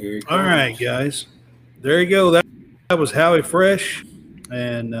 And here it comes. All right, guys. There you go. That was Howie Fresh,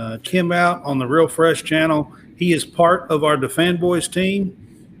 and Kim out on the Real Fresh channel. He is part of our DeFanboys team,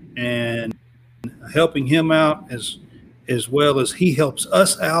 and helping him out as well as he helps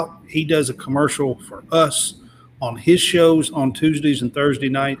us out. He does a commercial for us on his shows on Tuesdays and Thursday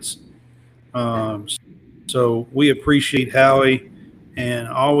nights. So we appreciate Howie, and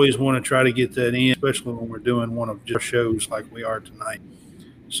always want to try to get that in, especially when we're doing one of our shows like we are tonight.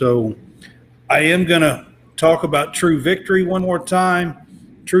 So I am going to talk about True Victory one more time.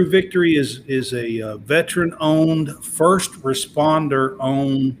 True Victory is a veteran-owned, first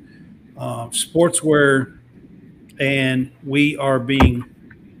responder-owned sportswear, and we are getting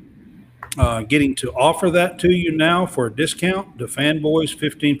to offer that to you now for a discount. The Fanboys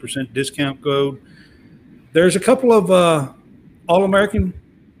 15% discount code. There's a couple of All-American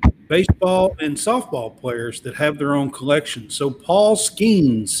baseball and softball players that have their own collection. So Paul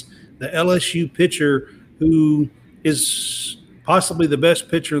Skeens, the LSU pitcher, who is possibly the best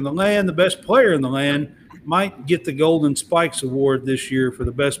pitcher in the land, the best player in the land, might get the Golden Spikes Award this year for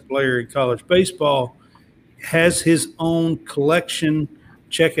the best player in college baseball, has his own collection.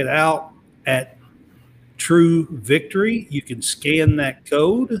 Check it out at True Victory. You can scan that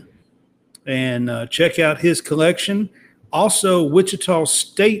code and check out his collection. Also, Wichita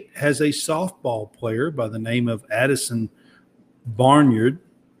State has a softball player by the name of Addison Barnyard,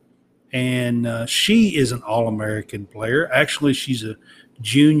 and she is an All-American player. Actually, she's a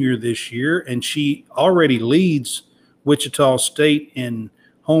junior this year, and she already leads Wichita State in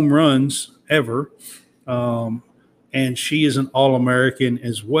home runs ever. And she is an All-American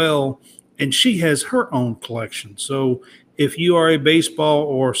as well, and she has her own collection. So if you are a baseball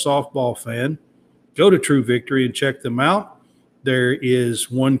or softball fan, go to True Victory and check them out. There is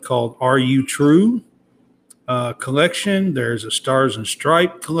one called Are You True collection. There's a Stars and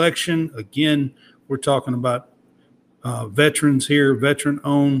Stripe collection. Again, we're talking about veterans here, veteran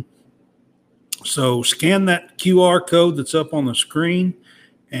owned. So scan that QR code that's up on the screen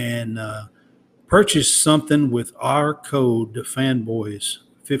and purchase something with our code, the Fanboys,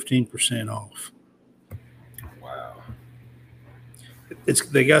 15% off. Wow.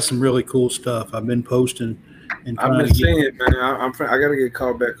 They got some really cool stuff. I've been posting and I've been seeing it, man. I got to get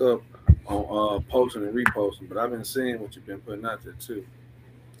caught back up on posting and reposting, but I've been seeing what you've been putting out there too.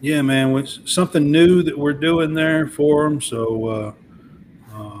 Yeah, man, it's something new that we're doing there for them. So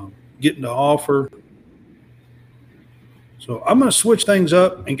getting the offer. So I'm going to switch things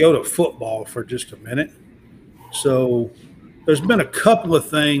up and go to football for just a minute. So there's been a couple of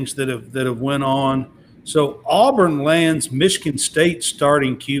things that have went on. So Auburn lands Michigan State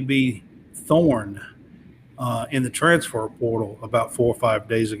starting QB Thorne in the transfer portal about 4 or 5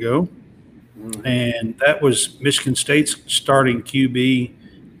 days ago. Mm-hmm. And that was Michigan State's starting QB.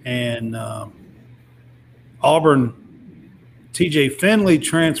 And Auburn, TJ Finley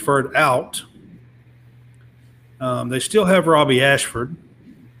transferred out. They still have Robbie Ashford,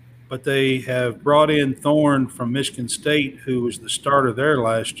 but they have brought in Thorne from Michigan State, who was the starter there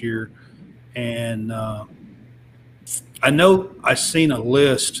last year. And I know I seen a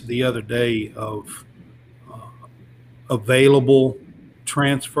list the other day of available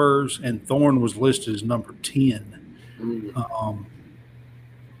transfers, and Thorne was listed as number 10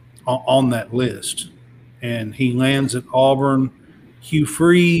 on that list. And he lands at Auburn. Hugh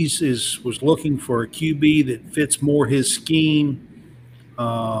Freeze was looking for a QB that fits more his scheme.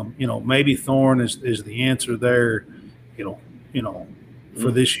 Maybe Thorne is the answer there. For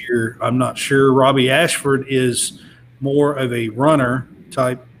this year, I'm not sure. Robbie Ashford is more of a runner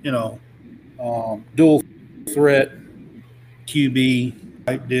type, dual threat QB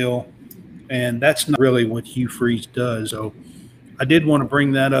type deal, and that's not really what Hugh Freeze does. So I did want to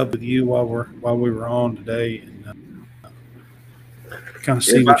bring that up with you while we were on today, and kind of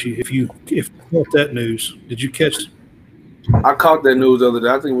see if you caught that news. Did you catch? I caught that news the other day.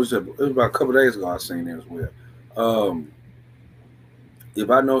 I think it was about a couple of days ago. I seen it as well. If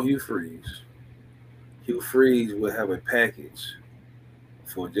I know Hugh Freeze will have a package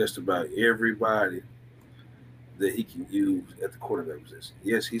for just about everybody that he can use at the quarterback position.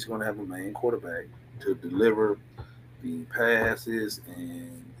 Yes, he's going to have a main quarterback to deliver the passes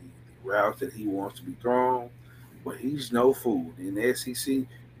and the routes that he wants to be thrown, but he's no fool. In the SEC,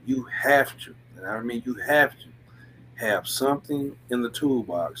 you have to, and I mean you have to, have something in the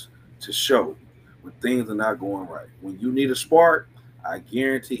toolbox to show when things are not going right. When you need a spark, I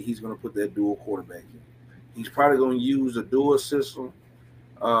guarantee he's going to put that dual quarterback in. He's probably going to use a dual system.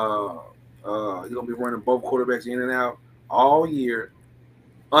 He's going to be running both quarterbacks in and out all year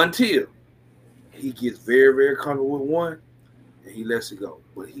until he gets very, very comfortable with one and he lets it go.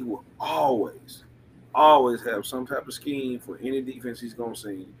 But he will always have some type of scheme for any defense he's going to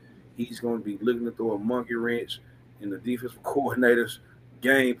see. He's going to be looking to throw a monkey wrench in the defensive coordinator's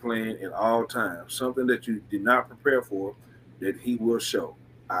game plan at all times. Something that you did not prepare for that he will show.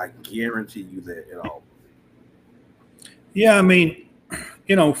 I guarantee you that at all. Yeah, I mean,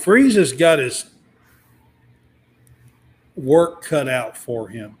 Freeze has got his work cut out for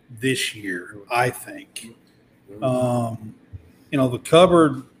him this year, I think. The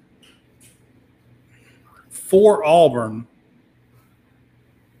cupboard for Auburn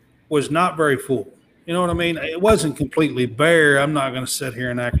was not very full. You know what I mean? It wasn't completely bare. I'm not going to sit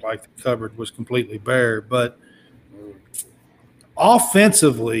here and act like the cupboard was completely bare, but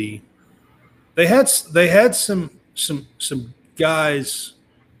offensively, they had some guys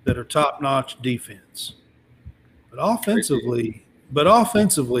that are top-notch defense. But offensively,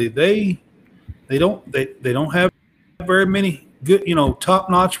 they don't have very many good,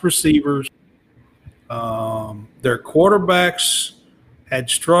 top-notch receivers. Their quarterbacks had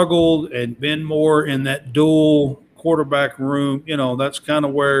struggled and been more in that dual quarterback room. That's kind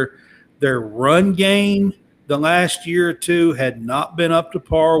of where their run game the last year or two had not been up to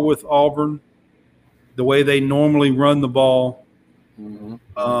par with Auburn, the way they normally run the ball.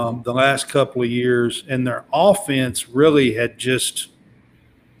 the last couple of years, and their offense really had just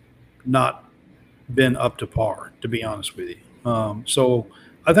not been up to par, to be honest with you. So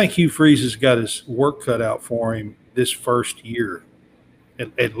I think Hugh Freeze has got his work cut out for him this first year,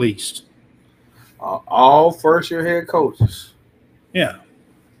 at least. All first-year head coaches, yeah,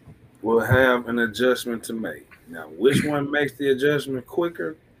 will have an adjustment to make. Now, which one makes the adjustment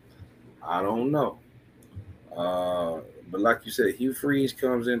quicker? I don't know. But like you said, Hugh Freeze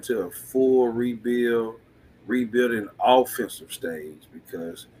comes into a full rebuilding offensive stage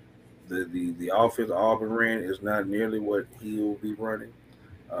because the offense Auburn ran is not nearly what he will be running.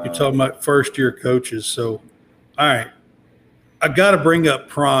 You're talking about first-year coaches. So, all right, I got to bring up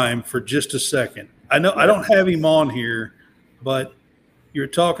Prime for just a second. I know I don't have him on here, but you're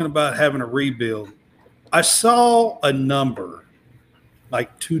talking about having a rebuild. I saw a number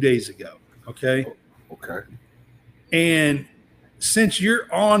like 2 days ago, okay? Okay. And since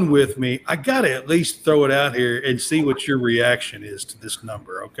you're on with me, I got to at least throw it out here and see what your reaction is to this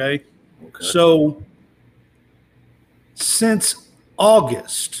number, okay? So since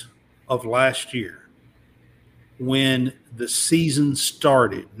August of last year, when the season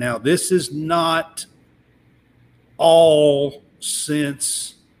started, now this is not all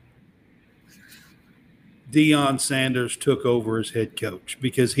since Deion Sanders took over as head coach,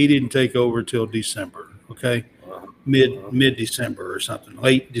 because he didn't take over till December, okay? Mid-December or something,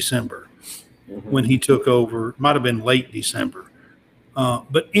 late December when he took over. Might have been late December.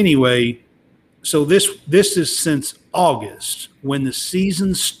 But anyway, so this is since August when the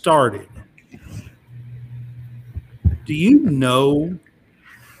season started. Do you know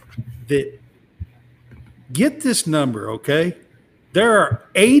that, get this number, okay? There are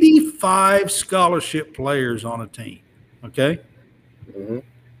 85 scholarship players on a team, okay?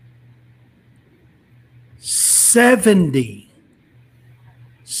 70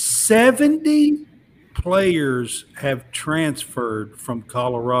 players have transferred from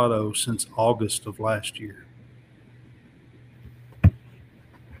Colorado since August of last year.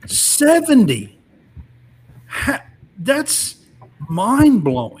 70. That's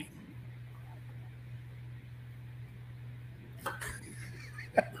mind-blowing.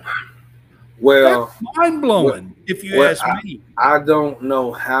 Well, that's mind-blowing, if you ask me. I don't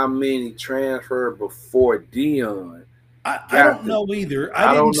know how many transferred before Deion. I don't know either.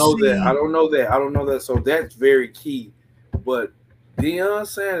 I don't know that. So that's very key. But Deion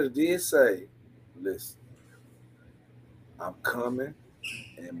Sanders did say, listen, I'm coming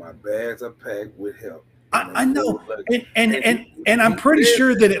and my bags are packed with help. I know. And I'm pretty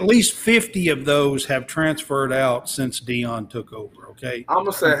sure that at least 50 of those have transferred out since Deion took over, okay? I'm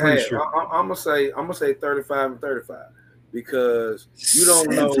gonna say I'm gonna say 35 and 35 because you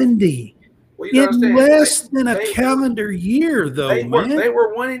don't 70. Well, you in less than a calendar year, though, they man. They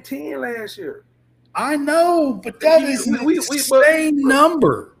were 1-10 last year. I know, but that is an insane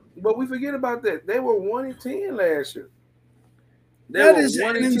number. But we forget about that. They were 1-10 last year. That is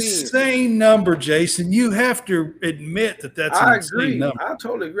an insane number, Jason. You have to admit that that's an insane number. I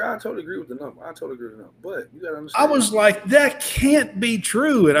totally agree with the number. But you got to understand. I was like, that can't be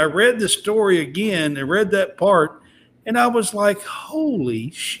true. And I read the story again and read that part, and I was like,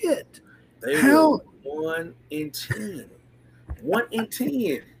 holy shit. They were 1-10.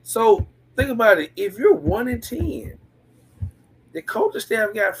 1-10. So think about it. If you're 1-10, the coaching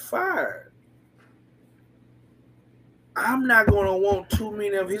staff got fired. I'm not going to want too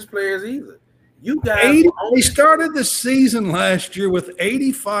many of his players either. You guys, they started the season last year with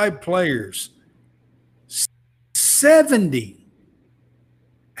 85 players. 70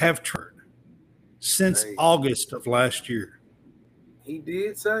 have turned since August of last year. He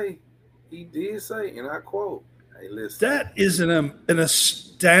did say, and I quote, "Hey, listen, that is an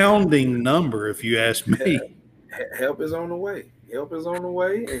astounding number, if you ask me." Help is on the way.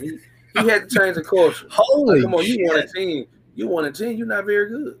 And he had to change the culture. Holy come on, shit. You 1-10. You 1-10. You're not very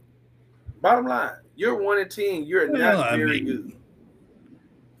good. Bottom line, you're 1-10. You're not very good.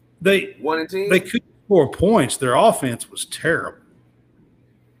 They 1-10. They couldn't score points. Their offense was terrible.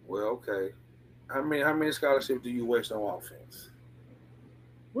 Well, okay. How many scholarships do you waste on offense?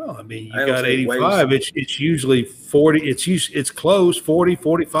 Well, I mean, you got 85. It's usually 40. It's close, 40,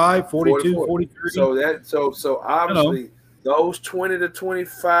 45, 42, 43. So obviously those 20 to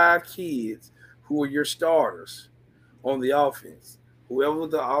 25 kids who are your starters on the offense, whoever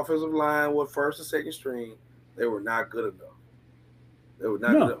the offensive line was first and second string, they were not good enough. They were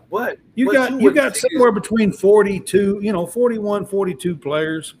not good enough. But you got somewhere between 42, 41, 42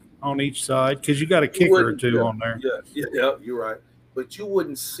 players on each side because you got a kicker or two on there. Yeah, you're right. But you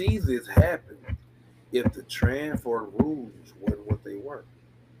wouldn't see this happen if the transfer rules weren't what they they work.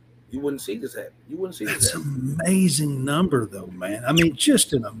 You wouldn't see this happen. You wouldn't see this That's happen. an amazing number, though, man. I mean,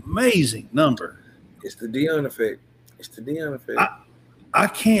 just an amazing number. It's the Dion effect. It's the Dion effect. I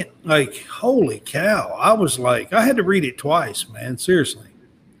can't, like, holy cow. I was like, I had to read it twice, man. Seriously.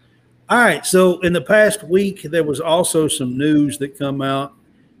 All right. So in the past week, there was also some news that come out.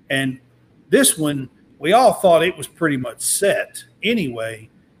 And this one, we all thought it was pretty much set anyway,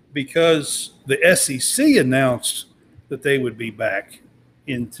 because the SEC announced that they would be back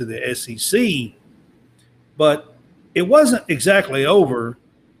into the SEC. But it wasn't exactly over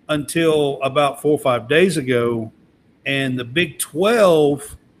until about 4 or 5 days ago. And the Big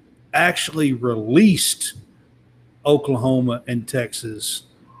 12 actually released Oklahoma and Texas.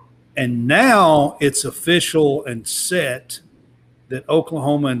 And now it's official and set that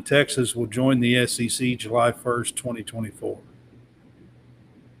Oklahoma and Texas will join the SEC July 1st, 2024.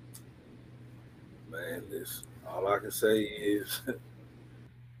 Man, this all I can say is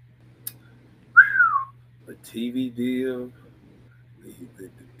the TV deal, the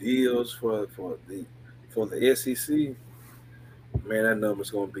deals for the SEC. Man, that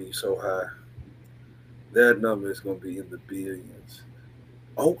number's gonna be so high. That number is gonna be in the billions.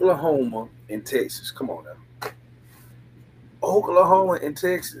 Oklahoma and Texas. Come on now. Oklahoma and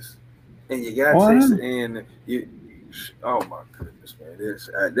Texas. And you got Texas and you oh my goodness, man.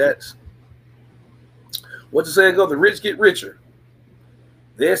 That's what to say go, the rich get richer.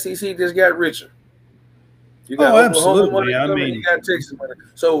 The SEC just got richer. You got Oklahoma money coming, you got Texas money.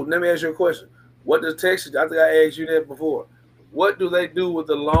 So let me ask you a question. What does Texas, I think I asked you that before. What do they do with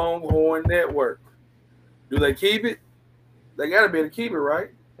the Longhorn Network? Do they keep it? They got to be able to keep it, right?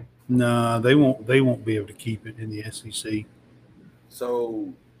 No, they won't. They won't be able to keep it in the SEC.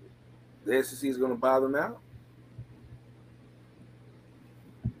 So the SEC is going to buy them out.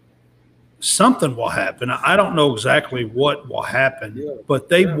 Something will happen. I don't know exactly what will happen, but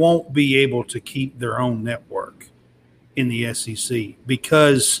they won't be able to keep their own network in the SEC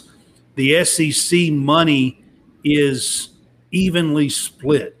because the SEC money is evenly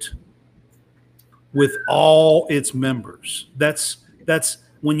split with all its members. That's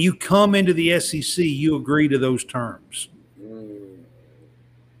when you come into the SEC, you agree to those terms.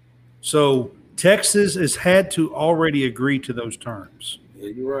 So Texas has had to already agree to those terms. Yeah,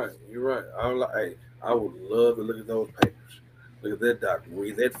 you're right. You're right. I would love to look at those papers. Look at that document.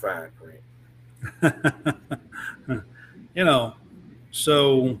 Read that fine print.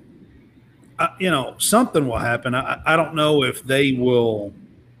 So something will happen. I don't know if they will.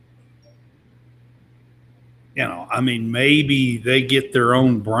 Maybe they get their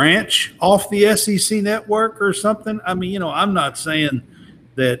own branch off the SEC network or something. I'm not saying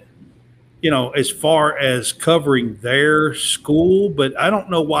that, as far as covering their school, but I don't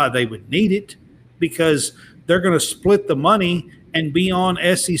know why they would need it because they're going to split the money and be on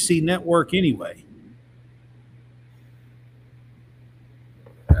SEC network anyway.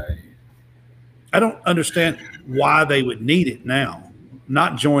 I don't understand why they would need it now,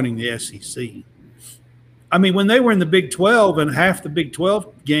 not joining the SEC. When they were in the Big 12 and half the Big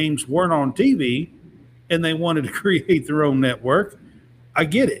 12 games weren't on TV and they wanted to create their own network, I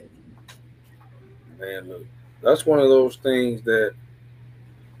get it. Man, look, that's one of those things that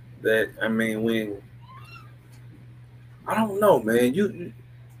when I don't know, man, you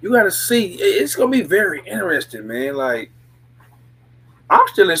got to see. It's gonna be very interesting, man. Like I'm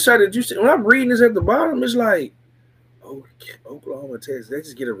still excited. When I'm reading this at the bottom, it's like, oh, Oklahoma, Texas, they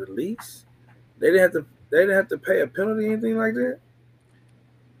just get a release. They didn't have to pay a penalty, anything like that.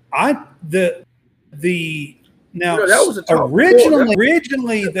 That was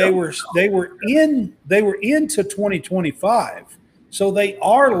originally they were into 2025, so they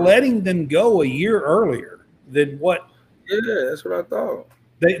are letting them go a year earlier than what. Yeah, that's what I thought.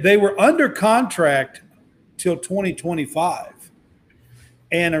 They were under contract till 2025,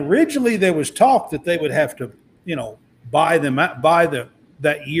 and originally there was talk that they would have to, buy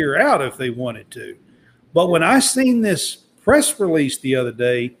that year out if they wanted to. But when I seen this press release the other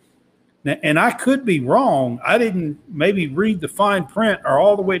day, and I could be wrong, I didn't maybe read the fine print or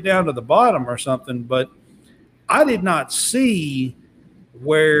all the way down to the bottom or something, but I did not see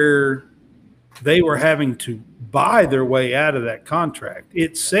where they were having to buy their way out of that contract.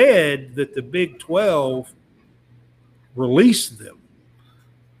 It said that the Big 12 released them.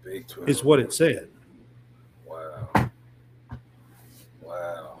 Big 12 is what it said. Wow.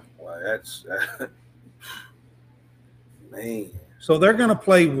 That's man. So they're going to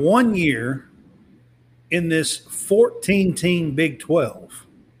play 1 year in this 14-team Big 12.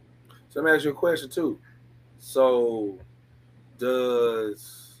 So let me ask you a question too. So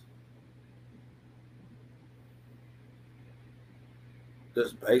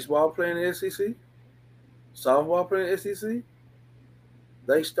Does baseball play in the SEC? Softball play in the SEC?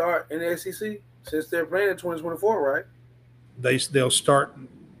 They start in the SEC since they're playing in 2024, right? They'll start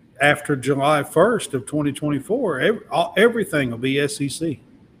after July 1st of 2024. Everything will be SEC. You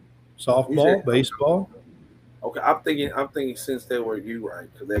said Softball, baseball. okay. I'm thinking since they were you right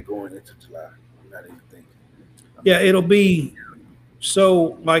because they're going into July. I'm not even thinking. Yeah, it'll be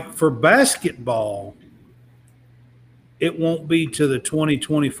so like for basketball, it won't be to the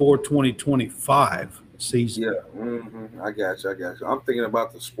 2024-2025 season. Yeah, I got you. I'm thinking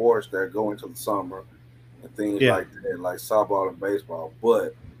about the sports that go into the summer and things Yeah. like that, like softball and baseball.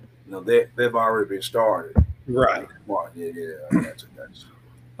 But they've already been started. Right. Yeah, I got you.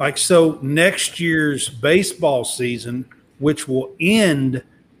 Like so next year's baseball season, which will end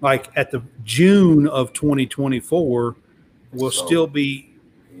like at the June of 2024, will So, still be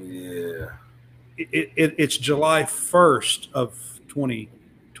yeah. It's July 1st of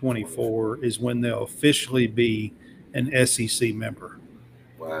 2024 is when they'll officially be an SEC member.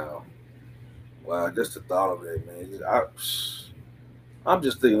 Wow. Just the thought of it, man. I'm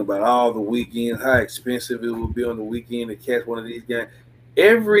just thinking about all the weekends, how expensive it would be on the weekend to catch one of these games.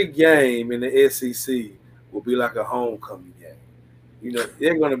 Every game in the SEC will be like a homecoming game.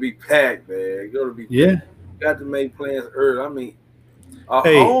 They're going to be packed, man. They're going to be Yeah. got to make plans early. I mean, a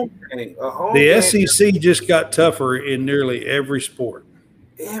Hey, home game. The SEC just got tougher in nearly every sport.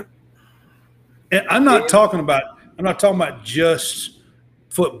 Yeah. And I'm not talking about just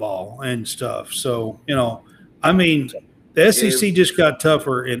football and stuff. So, I mean, the SEC just got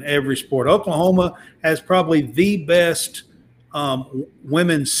tougher in every sport. Oklahoma has probably the best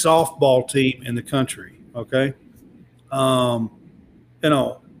women's softball team in the country. Okay.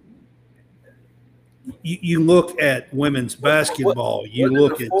 You look at women's basketball.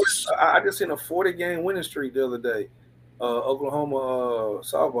 I just seen a 40-game winning streak the other day. Oklahoma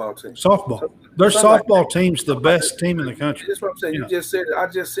softball team. Softball. Their softball team's the best team in the country. That's what I'm saying. You just said it. I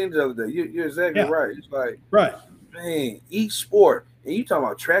just seen it the other day. You're exactly right. It's like, right, man, each sport. And you talking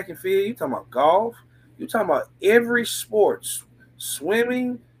about track and field. You talking about golf. You talking about every sport.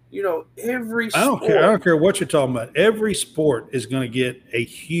 Swimming. Every sport. I don't care what you're talking about. Every sport is going to get a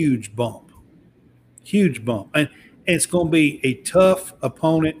huge bump. Huge bump. And it's going to be a tough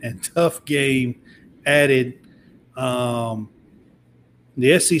opponent and tough game added. The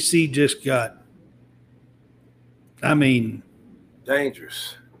SEC just got,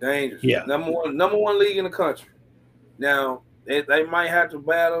 dangerous. Yeah. Number one league in the country. Now they might have to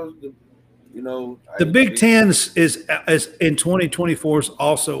battle. The Big Ten is in 2024 is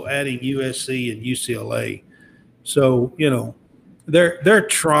also adding USC and UCLA. So they're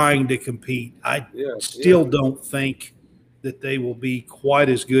trying to compete. I still don't think that they will be quite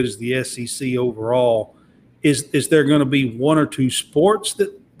as good as the SEC overall. Is there going to be one or two sports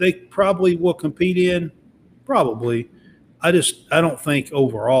that they probably will compete in? Probably. I don't think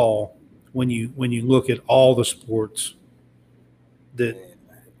overall when you look at all the sports that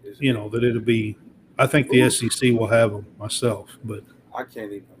that it'll be. I think the SEC will have them myself, but I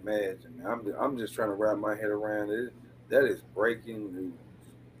can't even imagine. I'm just trying to wrap my head around it. That is breaking news.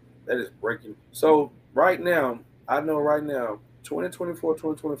 That is breaking. So right now, I know 2024,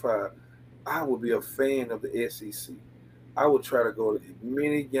 2025, I would be a fan of the SEC. I would try to go to as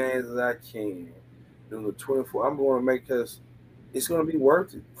many games as I can during the 24. I'm going to make because it's going to be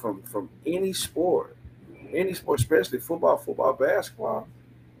worth it from any sport, especially football, basketball.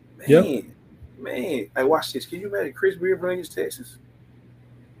 Man. Hey, watch this. Can you imagine Chris Beard playing against Texas?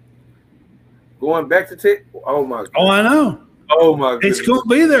 Going back to Texas? Oh, my God. Oh, I know. Oh, my God. It's going to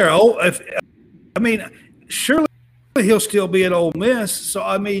be there. Surely he'll still be at Ole Miss. So,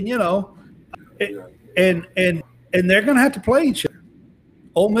 and they're going to have to play each other.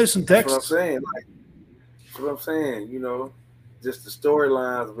 Ole Miss and Texas. That's what I'm saying. Just the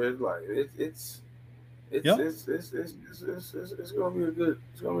storylines of it. Like it's going to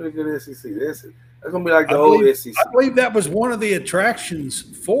be a good SEC. That's going to be like the old SEC. I believe that was one of the attractions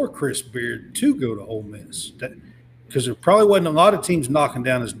for Chris Beard to go to Ole Miss, because there probably wasn't a lot of teams knocking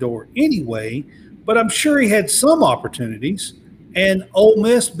down his door anyway. But I'm sure he had some opportunities, and Ole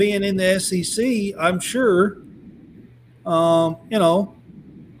Miss being in the SEC, I'm sure,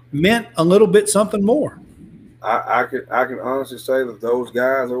 meant a little bit something more. I can honestly say that those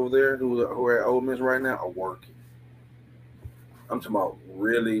guys over there who are at Ole Miss right now are working. I'm talking about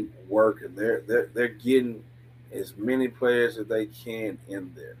really working. They're getting as many players as they can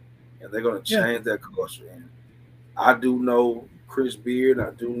in there, and they're going to change that culture. And I do know Chris Beard, and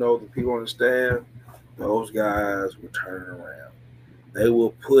I do know the people on the staff. Those guys will turn around. They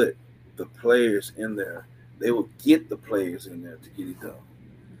will put the players in there they will get the players in there to get it done.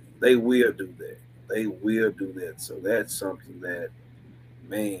 They will do that. They will do that. So that's something that,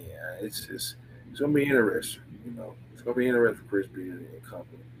 man, it's gonna be interesting. It's gonna be interesting for Chris Beard and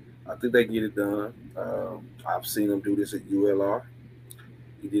company. I think they get it done. I've seen them do this at ULR.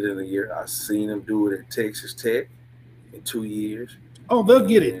 He did it in a year. I've seen him do it at Texas Tech in 2 years. Oh, they'll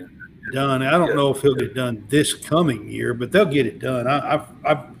get it done. I don't know if he'll get done this coming year, but they'll get it done.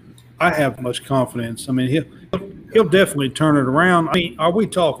 I have much confidence. I mean, he'll definitely turn it around. I mean, are we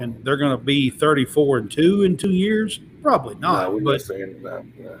talking they're going to be 34-2 in 2 years? Probably not. No, we're but not saying that.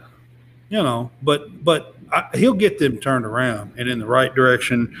 Yeah. but he'll get them turned around and in the right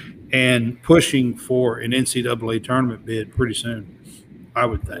direction and pushing for an NCAA tournament bid pretty soon, I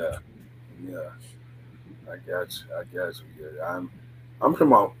would think. Yeah. I got you. Yeah, I'm talking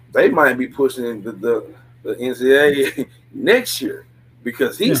about they might be pushing the NCAA next year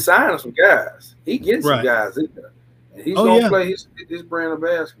because he's signing some guys. He getting some guys in there, and he's gonna play his brand of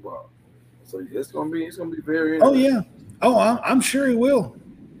basketball. So it's gonna be very interesting. I'm sure he will.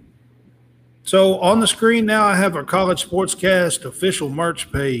 So on the screen now, I have our College Sportscast official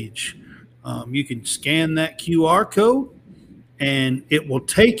merch page. You can scan that QR code, and it will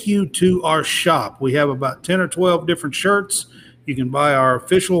take you to our shop. We have about 10 or 12 different shirts. You can buy our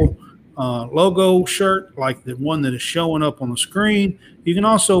official logo shirt, like the one that is showing up on the screen. You can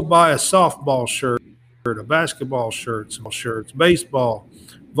also buy a softball shirt, a basketball shirt, some shirts, baseball,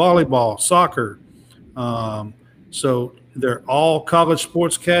 volleyball, soccer. So they're all College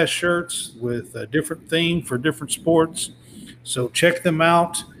Sportscast shirts with a different theme for different sports. So check them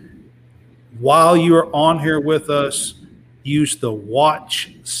out. While you're on here with us, use the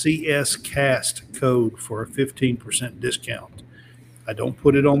Watch CS Cast code for a 15% discount. I don't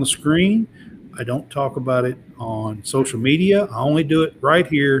put it on the screen. I don't talk about it on social media. I only do it right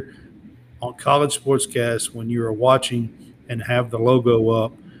here on College Sportscast when you are watching and have the logo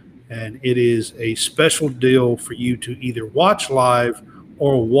up. And it is a special deal for you to either watch live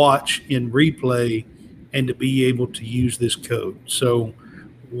or watch in replay and to be able to use this code. So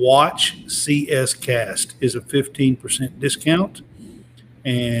Watch CS Cast is a 15% discount.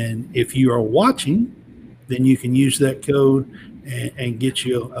 And if you are watching, then you can use that code and get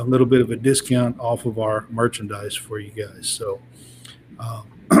you a little bit of a discount off of our merchandise for you guys. So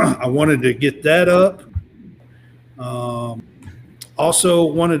I wanted to get that up. Also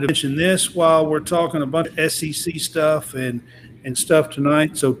wanted to mention this while we're talking a bunch of SEC stuff and stuff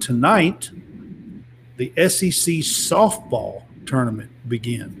tonight. So tonight, the SEC softball tournament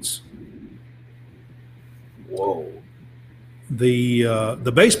begins. Whoa.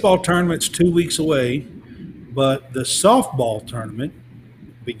 The baseball tournament's 2 weeks away, but the softball tournament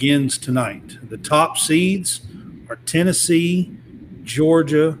begins tonight. The top seeds are Tennessee,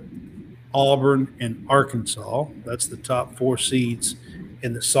 Georgia, Auburn, and Arkansas. That's the top 4 seeds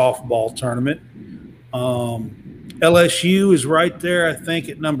in the softball tournament. LSU is right there, I think,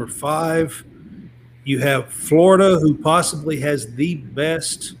 at number 5. You have Florida, who possibly has the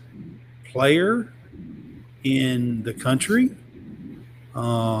best player in the country.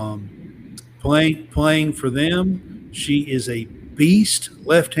 Playing for them. She is a beast,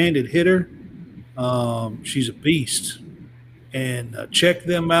 left-handed hitter. She's a beast. And check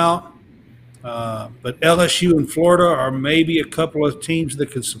them out. But LSU and Florida are maybe a couple of teams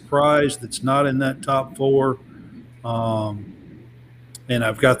that could surprise that's not in that top 4. And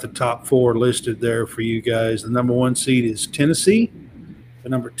I've got the top 4 listed there for you guys. The number 1 seed is Tennessee. The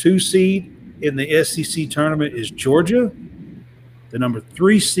number 2 seed in the SEC tournament is Georgia. The number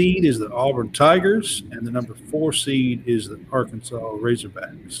 3 seed is the Auburn Tigers. And the number 4 seed is the Arkansas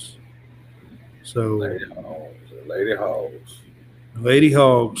Razorbacks. So Lady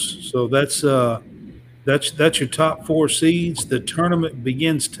Hogs. So that's your top 4 seeds. The tournament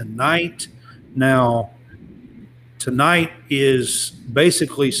begins tonight. Now, tonight is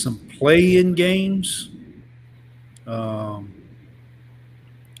basically some play-in games.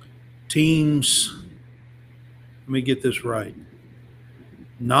 Teams, let me get this right.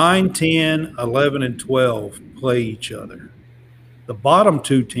 9, 10, 11, and 12 play each other. The bottom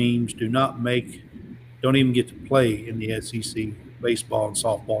 2 teams don't even get to play in the SEC baseball and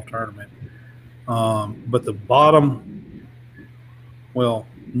softball tournament. But the bottom,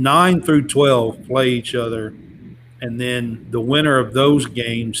 9 through 12 play each other. And then the winner of those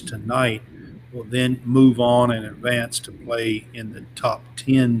games tonight will then move on and advance to play in the top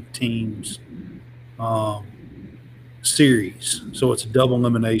 10 teams series. So it's a double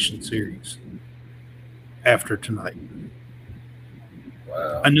elimination series after tonight.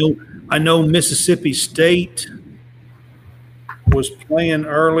 Wow. I know Mississippi State was playing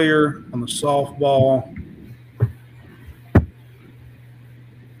earlier on the softball.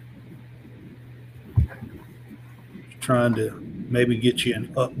 trying to maybe get you an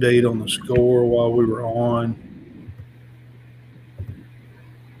update on the score while we were on.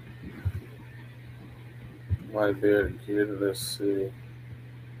 Right there, kid. Let's see.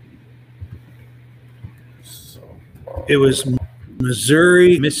 It was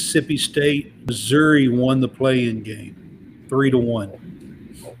Missouri, Mississippi State. Missouri won the play-in game,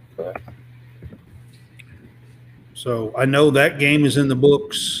 3-1. Okay. So I know that game is in the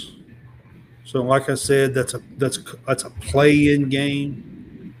books. So, like I said, that's a play-in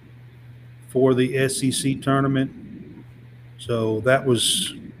game for the SEC tournament. So that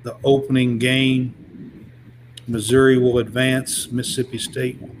was the opening game. Missouri will advance. Mississippi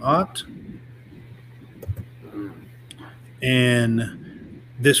State will not. And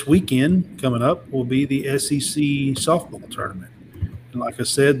this weekend coming up will be the SEC softball tournament. And like I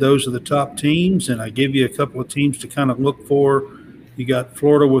said, those are the top teams, and I give you a couple of teams to kind of look for. You got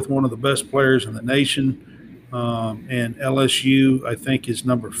Florida with one of the best players in the nation, and LSU, I think, is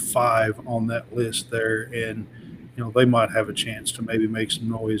number 5 on that list there. And, you know, they might have a chance to maybe make some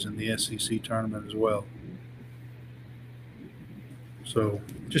noise in the SEC tournament as well. So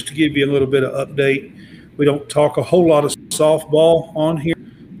just to give you a little bit of update, we don't talk a whole lot of softball on here,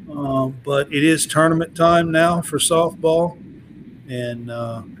 but it is tournament time now for softball, and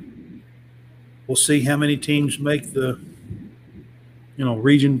we'll see how many teams make the,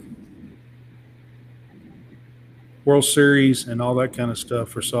 region World Series and all that kind of stuff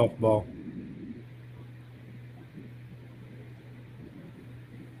for softball.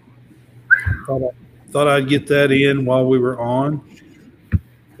 Thought I'd get that in while we were on.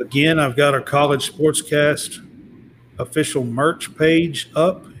 Again, I've got our College SportsCast official merch page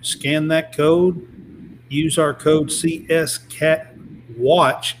up. Scan that code. Use our code CSCast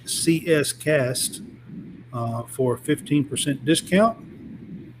for a 15% discount.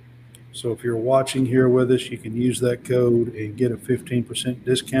 So if you're watching here with us, you can use that code and get a 15%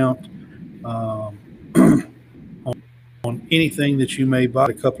 discount on anything that you may buy.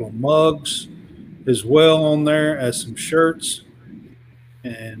 A couple of mugs as well on there as some shirts.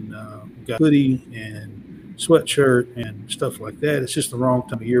 And we've got hoodie and sweatshirt and stuff like that. It's just the wrong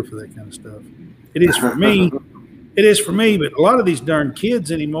time of year for that kind of stuff. It is for me. It is for me, but a lot of these darn kids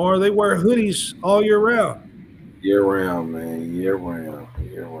anymore, they wear hoodies all year round. Year round, man. Year round.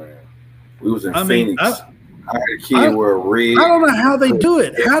 We was in Phoenix. I had a kid wear red. I don't know how they do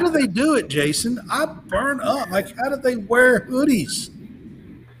it. How do they do it, Jason? I burn up. Like, how do they wear hoodies?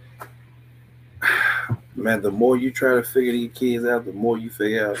 Man, the more you try to figure these kids out, the more you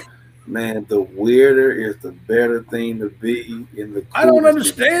figure out, man, the weirder is the better thing to be in the. I don't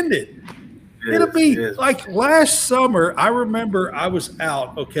understand it. It'll be like last summer. I remember I was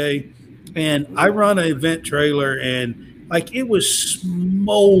out, okay, and I run an event trailer, and like it was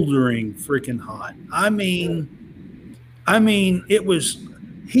smoldering freaking hot. I mean, it was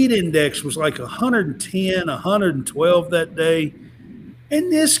heat index was like 110, 112 that day,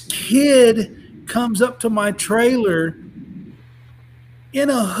 and this kid comes up to my trailer in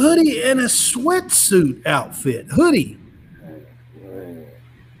a hoodie and a sweatsuit outfit, hoodie.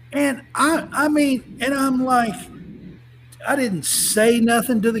 And I mean, and I'm like, I didn't say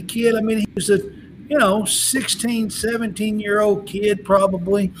nothing to the kid. I mean, he was a, 16, 17-year-old kid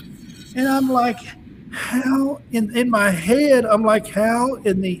probably. And I'm like, how in my head, I'm like, how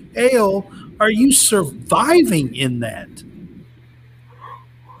in the hell are you surviving in that?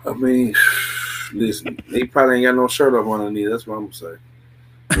 I mean, listen, he probably ain't got no shirt up underneath. That's what I'm gonna say.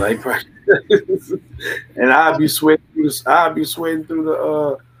 Like, and I'd be sweating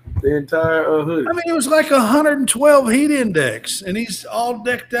through the entire hoodie. I mean, it was like 112 heat index, and he's all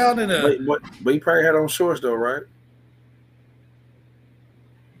decked out in a. But he probably had on shorts though, right?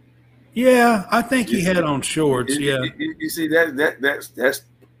 Yeah, I think he had on shorts. Yeah. You see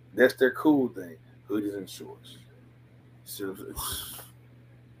that's their cool thing, hoodies and shorts. So,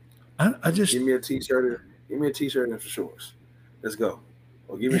 I just give me a t-shirt and some shorts. Let's go.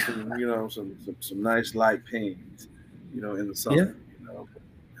 Or give me some, some nice light pants, in the summer. Yeah.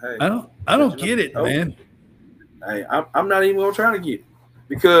 Hey, I don't get it, man. Hey, I'm not even gonna try to get it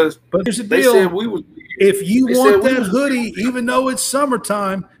because but here's the deal. If you want that hoodie, even though it's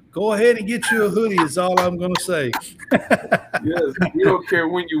summertime, go ahead and get you a hoodie. Is all I'm gonna say. Yes, you don't care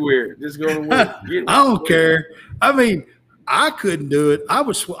when you wear it. Just go to wear it. I don't care. I mean, I couldn't do it.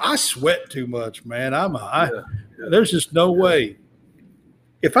 I sweat too much, man. There's just no way.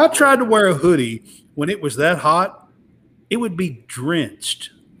 If I tried to wear a hoodie when it was that hot, it would be drenched.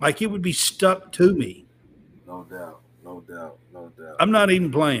 Like it would be stuck to me. No doubt. I'm not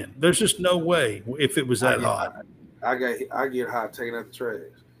even playing. There's just no way if it was that hot. I get hot taking out the trash,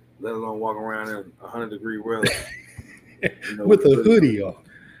 let alone walking around in 100-degree weather. with a hoodie on.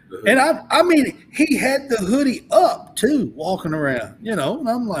 And I mean, he had the hoodie up too, walking around, and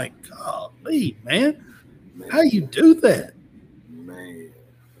I'm like, golly, man, how you do that? Man.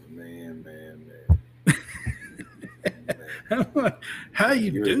 How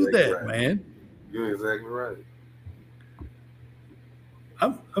you You're do exactly that, right. man? You're exactly right.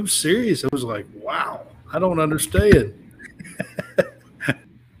 I'm serious. I was like, wow, I don't understand.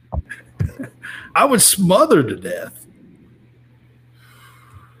 I would smother to death.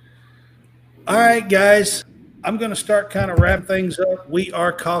 All right, guys, I'm going to start kind of wrap things up. We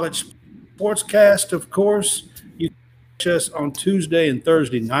are College SportsCast, of course. You can catch us on Tuesday and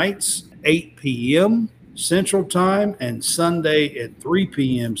Thursday nights, 8 p.m. Central Time, and Sunday at 3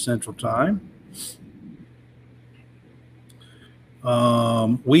 p.m. Central Time.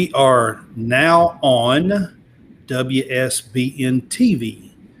 We are now on WSBN TV.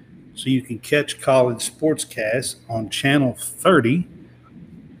 So you can catch College Sportscast on Channel 30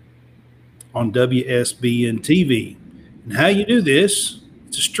 on WSBN TV. And how you do this,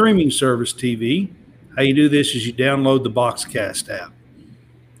 it's a streaming service TV. How you do this is you download the BoxCast app.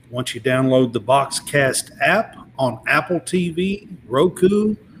 Once you download the BoxCast app on Apple TV,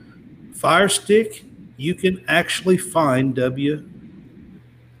 Roku, Fire Stick, you can actually find WSBN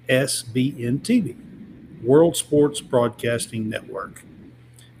TV, World Sports Broadcasting Network.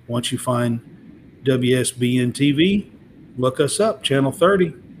 Once you find WSBN TV, look us up, Channel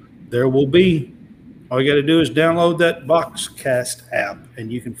 30. There will be. All you got to do is download that BoxCast app,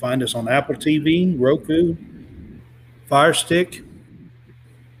 and you can find us on Apple TV, Roku, Fire Stick,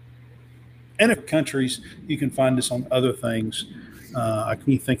 and in countries, you can find us on other things. I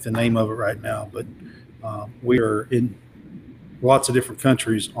can't think the name of it right now, but we are in lots of different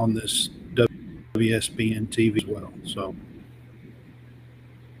countries on this WSBN TV as well. So.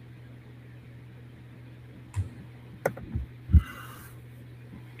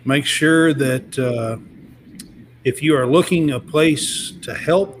 Make sure that if you are looking a place to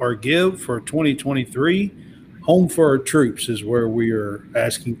help or give for 2023, Home for Our Troops is where we are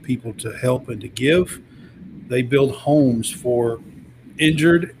asking people to help and to give. They build homes for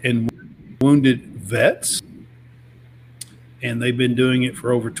injured and wounded vets, and they've been doing it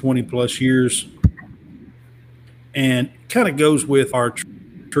for over 20 plus years. And kind of goes with our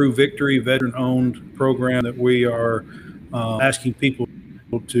True Victory veteran-owned program that we are asking people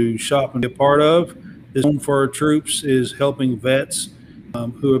to shop and be a part of. This Home for Our Troops is helping vets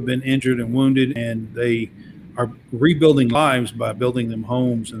who have been injured and wounded, and they are rebuilding lives by building them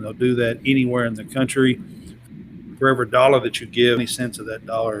homes, and they'll do that anywhere in the country. For every dollar that you give, 20 cents of that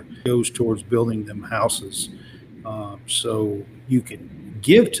dollar goes towards building them houses. So you can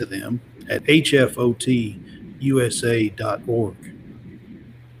give to them at hfotusa.org.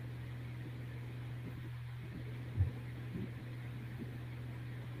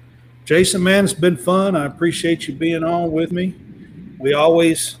 Jason, man, it's been fun. I appreciate you being on with me. We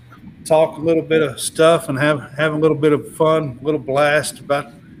always talk a little bit of stuff and have a little bit of fun, a little blast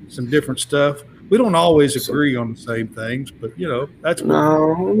about some different stuff. We don't always agree on the same things, but that's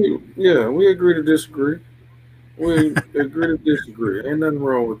we agree to disagree. We agree to disagree. Ain't nothing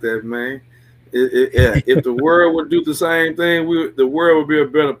wrong with that, man. If the world would do the same thing, the world would be a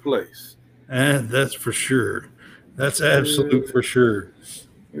better place. And that's for sure. That's absolute for sure.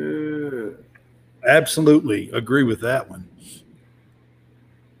 Yeah. Absolutely agree with that one.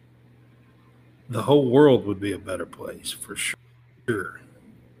 The whole world would be a better place for sure.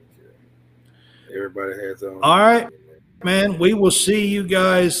 Everybody has their own. All right, man. We will see you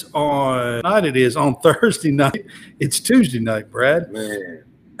guys on night. It is on Thursday night. It's Tuesday night, Brad. Man,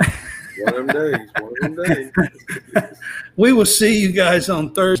 one of them days. We will see you guys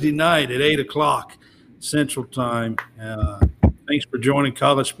on Thursday night at 8 o'clock Central Time. Thanks for joining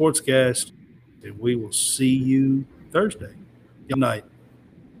College Sportscast, and we will see you Thursday. Good night.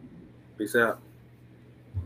 Peace out.